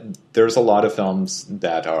there's a lot of films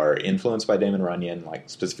that are influenced by Damon Runyon, like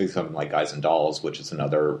specifically something like Guys and Dolls, which is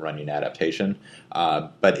another Runyon adaptation.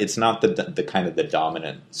 But it's not the kind of the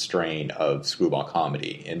dominant strain of screwball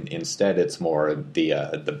comedy. Instead, it's more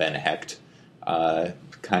the Ben Hecht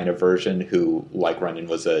kind of version, who, like Runyon,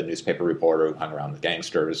 was a newspaper reporter who hung around with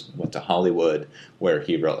gangsters, went to Hollywood, where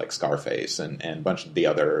he wrote like Scarface and a bunch of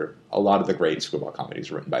a lot of the great screwball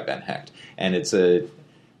comedies written by Ben Hecht. And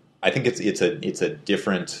I think it's a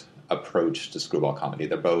different approach to screwball comedy.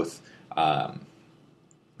 They're both. I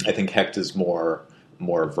think Hecht is more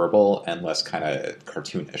verbal and less kind of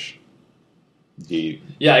cartoonish. I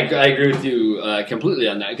agree with you completely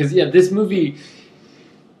on that, because this movie,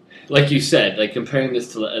 like you said, like comparing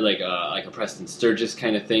this to like a Preston Sturges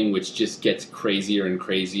kind of thing, which just gets crazier and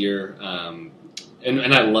crazier,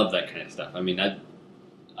 and I love that kind of stuff. I mean,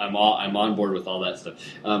 I'm on board with all that stuff.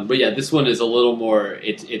 But this one is a little more.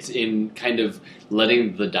 It's in kind of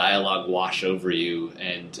letting the dialogue wash over you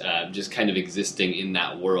and just kind of existing in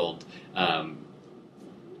that world,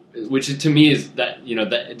 which to me is that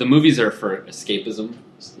that the movies are for escapism,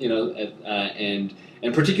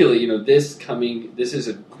 and particularly this is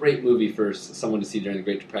a great movie for someone to see during the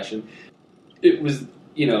Great Depression. It was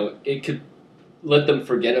it could let them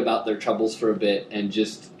forget about their troubles for a bit and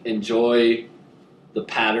just enjoy the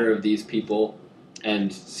patter of these people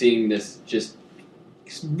and seeing this just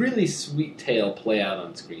really sweet tale play out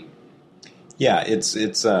on screen. Yeah,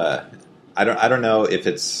 it's I don't know if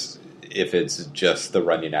it's just the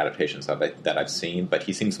Runyon adaptations of it that I've seen, but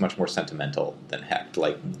he seems much more sentimental than Hecht.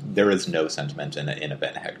 Like, there is no sentiment in a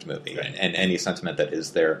Ben Hecht movie, right. and any sentiment that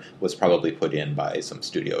is there was probably put in by some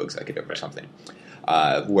studio executive or something.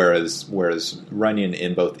 Whereas Runyon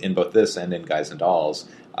in both this and in Guys and Dolls,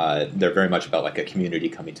 they're very much about like a community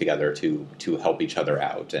coming together to help each other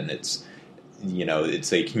out, and it's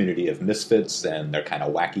a community of misfits, and they're kind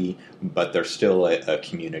of wacky, but they're still a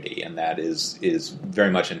community, and that is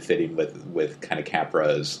very much in fitting with kind of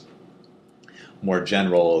Capra's more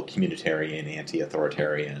general communitarian,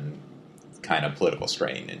 anti-authoritarian kind of political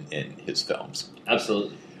strain in his films.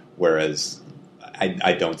 Absolutely. Whereas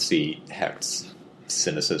I don't see Hecht's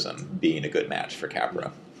cynicism being a good match for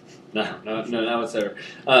Capra. No, not whatsoever.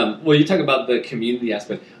 Well, you talk about the community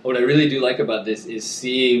aspect. What I really do like about this is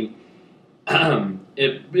seeing,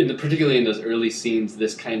 particularly in those early scenes,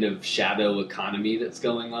 this kind of shadow economy that's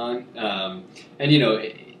going on. And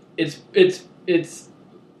it's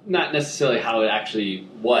not necessarily how it actually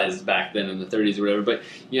was back then in the 30s or whatever, but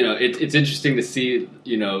it's interesting to see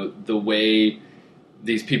the way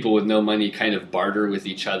these people with no money kind of barter with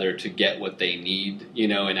each other to get what they need.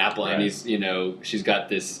 And Apple Annie's, she's got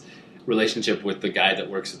this relationship with the guy that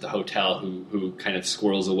works at the hotel who kind of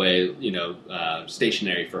squirrels away,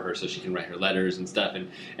 stationery for her so she can write her letters and stuff.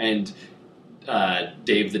 And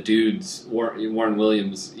Dave the Dude's, Warren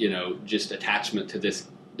Williams, just attachment to this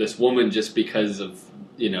woman just because of,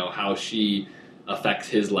 how she affects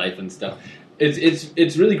his life and stuff.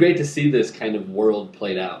 It's really great to see this kind of world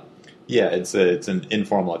played out. Yeah, it's an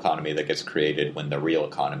informal economy that gets created when the real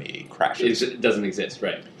economy crashes. It doesn't exist,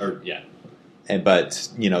 right? But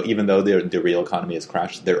even though the real economy has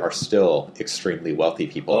crashed, there are still extremely wealthy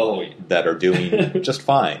people that are doing just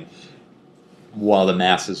fine, while the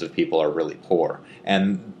masses of people are really poor.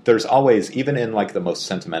 And there's always, even in like the most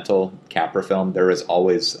sentimental Capra film, there is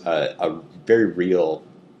always a very real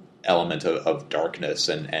element of darkness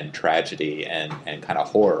and tragedy and kind of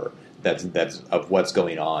horror that's of what's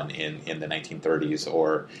going on in the 1930s,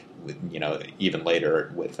 or even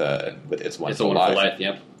later with It's a Wonderful Life.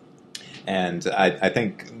 Yep. And I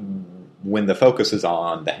think when the focus is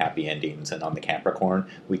on the happy endings and on the Capricorn,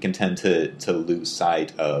 we can tend to lose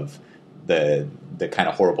sight of the kind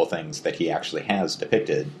of horrible things that he actually has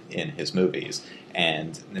depicted in his movies.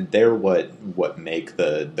 And they're what make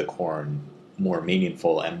the Corn more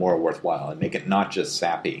meaningful and more worthwhile, and make it not just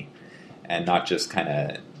sappy and not just kind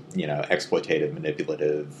of exploitative,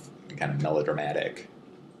 manipulative, kind of melodramatic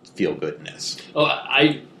feel-goodness. Oh,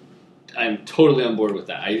 I'm totally on board with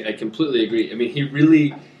that. I completely agree. I mean,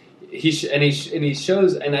 he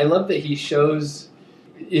shows, and I love that he shows.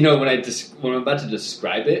 When I'm about to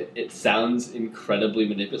describe it, it sounds incredibly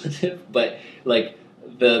manipulative. But like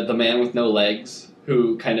the man with no legs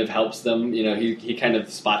who kind of helps them, he kind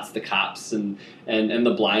of spots the cops and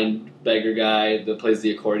the blind beggar guy that plays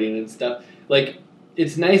the accordion and stuff. Like,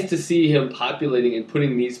 it's nice to see him populating and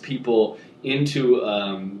putting these people into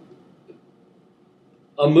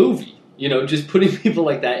a movie. Just putting people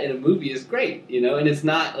like that in a movie is great, and it's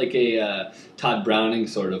not like a Todd Browning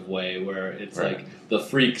sort of way where it's Right. like the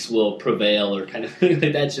freaks will prevail or kind of thing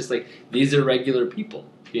like that. It's just like, these are regular people,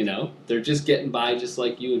 They're just getting by just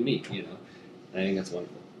like you and me, I think that's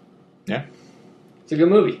wonderful. Yeah. It's a good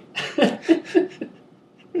movie.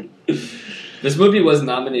 This movie was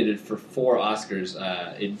nominated for 4 Oscars.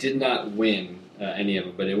 It did not win any of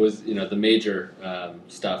them, but it was, the major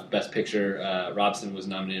stuff. Best Picture, Robson was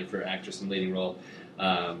nominated for Actress in Leading Role.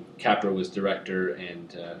 Capra was Director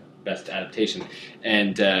and Best Adaptation.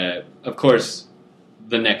 And, of course,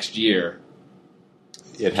 the next year...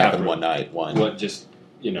 It happened one night. What just,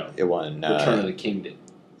 It won... Return of the King did.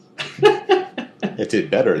 It did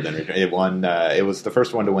better than it won. It was the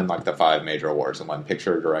first one to win like the 5 major awards. It won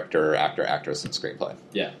Picture, Director, Actor, Actress, and Screenplay.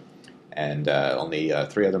 Yeah. And only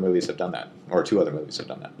 3 other movies have done that, or 2 other movies have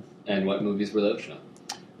done that. And what movies were those, Sean?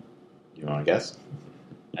 You want to guess?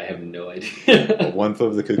 I have no idea. Well, One Flew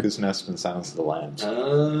Over the Cuckoo's Nest and Silence of the Lambs.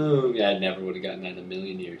 Oh, yeah, I never would have gotten that in a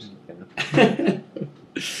million years. Yeah.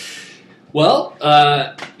 Well,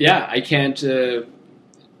 yeah, I can't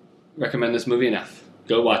recommend this movie enough.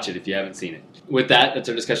 Go watch it if you haven't seen it. With that, that's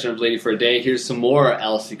our discussion of Lady for a Day. Here's some more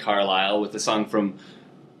Elsie Carlisle with a song from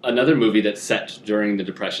another movie that's set during the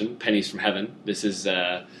Depression, Pennies from Heaven. This is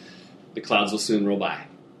The Clouds Will Soon Roll By.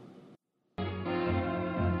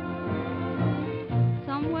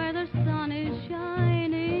 Somewhere the sun is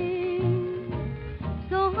shining,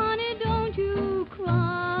 so honey, don't you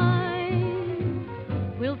cry.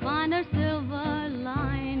 We'll find our silver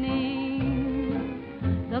lining.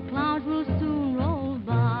 The clouds will soon roll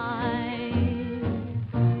by.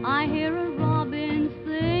 I hear a robin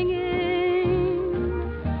singing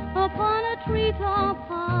upon a treetop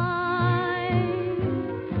high.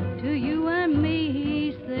 To you and me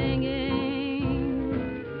he's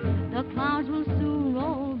singing. The clouds will soon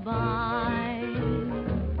roll by.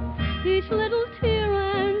 Each little tear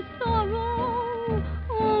and sorrow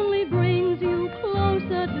only brings you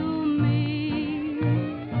closer to me.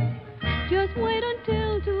 Just wait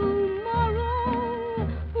until tomorrow.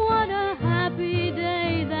 What a happy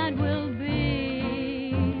day that will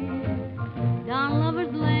be. Down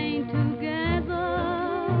Lover's Lane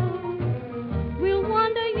together we'll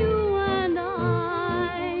wander, you and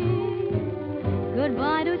I.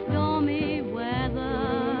 Goodbye to stormy weather.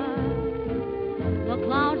 The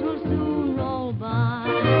clouds will soon roll by.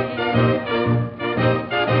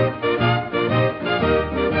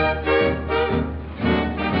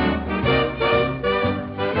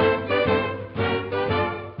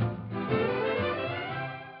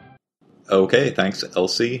 Okay, thanks,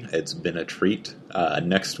 Elsie. It's been a treat.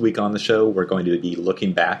 Next week on the show, we're going to be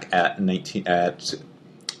looking back at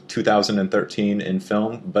 2013 in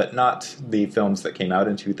film, but not the films that came out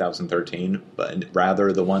in 2013, but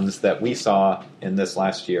rather the ones that we saw in this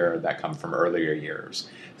last year that come from earlier years.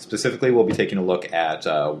 Specifically, we'll be taking a look at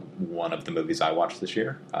one of the movies I watched this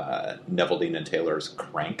year, Neville Dean and Taylor's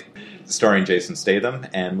Crank, starring Jason Statham,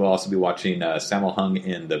 and we'll also be watching Sammo Hung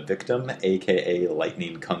in The Victim, a.k.a.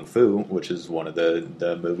 Lightning Kung Fu, which is one of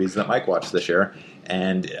the movies that Mike watched this year.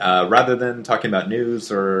 And rather than talking about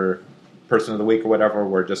news or Person of the Week or whatever,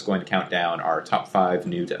 we're just going to count down our top 5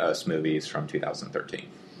 new-to-us movies from 2013.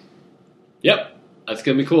 Yep, that's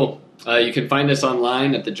going to be cool. You can find us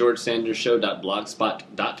online at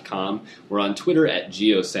thegeorgesandersshow.blogspot.com. We're on Twitter at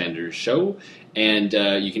GeoSandersShow. And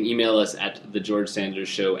you can email us at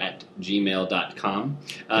thegeorgesandersshow@gmail.com.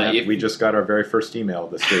 We just got our very first email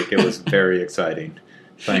this week. It was very exciting.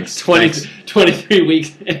 Thanks. 23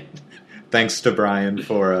 weeks in. Thanks to Brian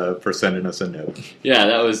for sending us a note. Yeah,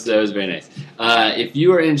 that was very nice. If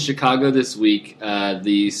you are in Chicago this week,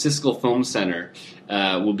 the Siskel Film Center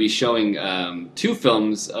will be showing 2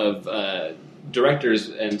 films of directors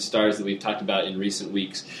and stars that we've talked about in recent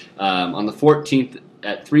weeks. On the 14th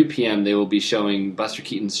at 3 p.m., they will be showing Buster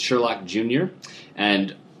Keaton's Sherlock Jr.,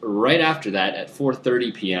 and right after that, at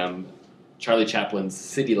 4:30 p.m., Charlie Chaplin's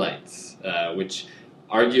City Lights, which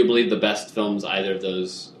arguably the best films either of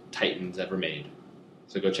those Titans ever made.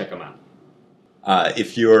 So go check them out.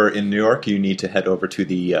 If you're in New York, you need to head over to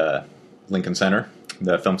the Lincoln Center.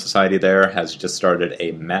 The Film Society there has just started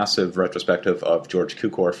a massive retrospective of George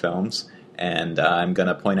Cukor films, and I'm going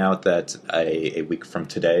to point out that a week from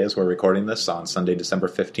today, as we're recording this, on Sunday, December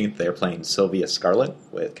 15th, they're playing Sylvia Scarlett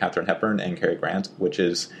with Katharine Hepburn and Cary Grant, which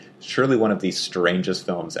is surely one of the strangest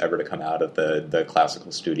films ever to come out of the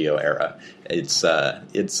classical studio era. It's a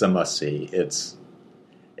must-see.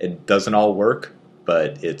 It doesn't all work,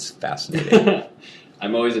 but it's fascinating.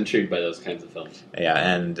 I'm always intrigued by those kinds of films. Yeah,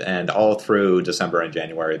 and all through December and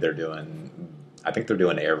January, I think they're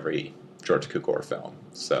doing every George Cukor film.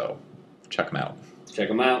 So check them out. Check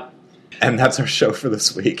them out. And that's our show for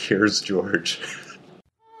this week. Here's George.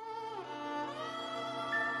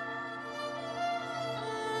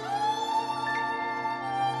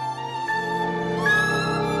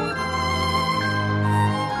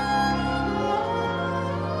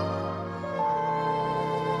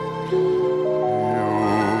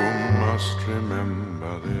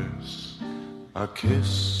 A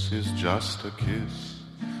kiss is just a kiss,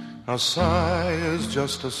 a sigh is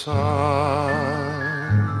just a sigh.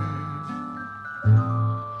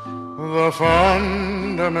 The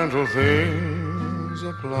fundamental things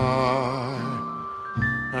apply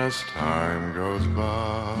as time goes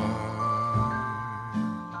by.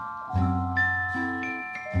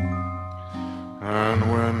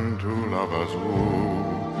 And when two lovers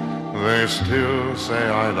woo, they still say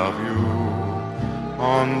I love you.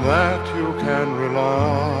 On that you can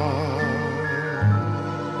rely.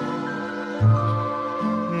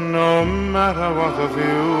 No matter what the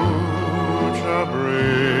future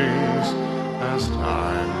brings as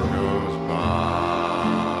time goes by.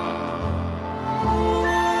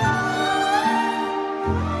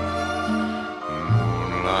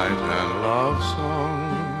 Moonlight and love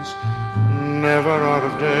songs never out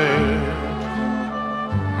of date.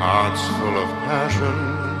 Hearts full of passion,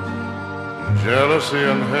 jealousy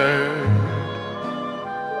and hate.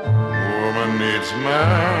 Woman needs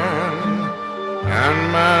man, and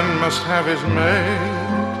man must have his mate.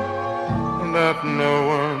 That no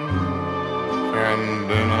one can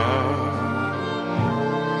deny.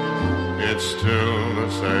 It's still the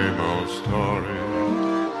same old story,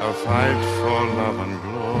 a fight for love and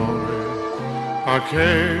glory, a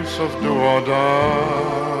case of do or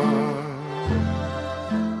die.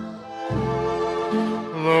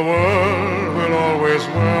 The world will always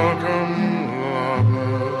welcome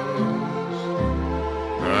lovers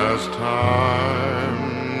as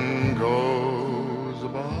time goes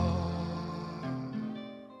by.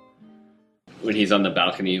 When he's on the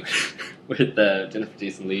balcony with Jennifer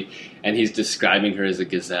Jason Leigh, and he's describing her as a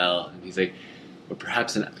gazelle, and he's like, or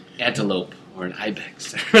perhaps an antelope or an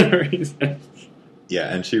ibex.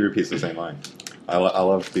 Yeah, and she repeats the same line. I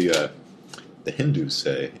love the Hindus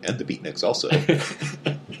say, and the beatniks also.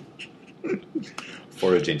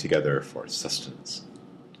 Foraging together for sustenance.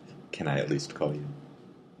 Can I at least call you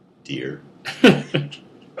dear?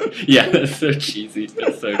 Yeah, that's so cheesy.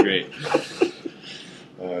 That's so great.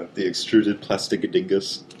 The extruded plastic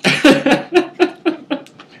dingus. I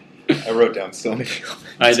wrote down so many comments.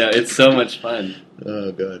 I know, it's so much fun.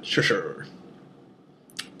 Oh, God. Sure.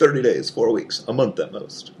 30 days, 4 weeks, a month at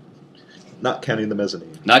most. Not counting the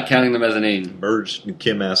mezzanine. Not counting the mezzanine.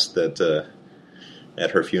 Kim asked that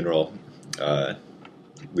at her funeral,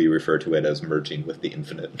 we refer to it as merging with the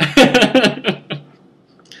infinite. I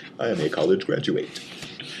am a college graduate.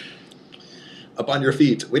 Up on your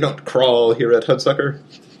feet. We don't crawl here at Hudsucker.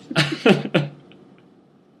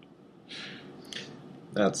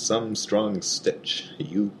 That's some strong stitch.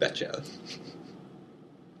 You betcha.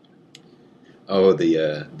 Oh,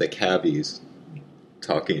 the cabbies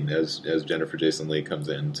talking as Jennifer Jason Leigh comes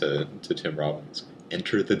in to Tim Robbins.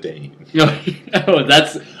 Enter the Dane.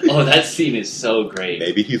 That scene is so great.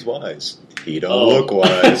 Maybe he's wise. He don't look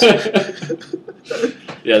wise.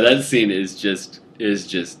 Yeah, that scene is just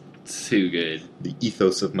too good. The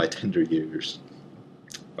ethos of my tender years.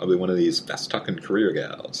 Probably one of these fast-talking career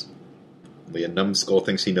gals. Only a numbskull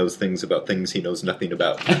thinks he knows things about things he knows nothing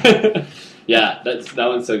about. Yeah, that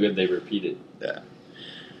one's so good they repeat it. Yeah.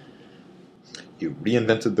 You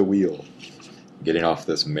reinvented the wheel. Getting off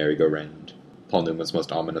this merry-go-round. Paul Newman's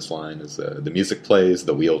most ominous line is, the music plays,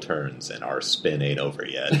 the wheel turns, and our spin ain't over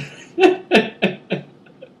yet.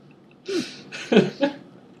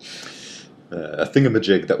 A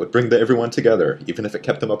thingamajig that would bring everyone together, even if it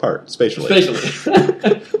kept them apart, spatially.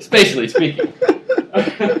 Spatially speaking.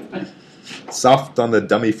 Soft on the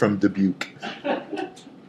dummy from Dubuque.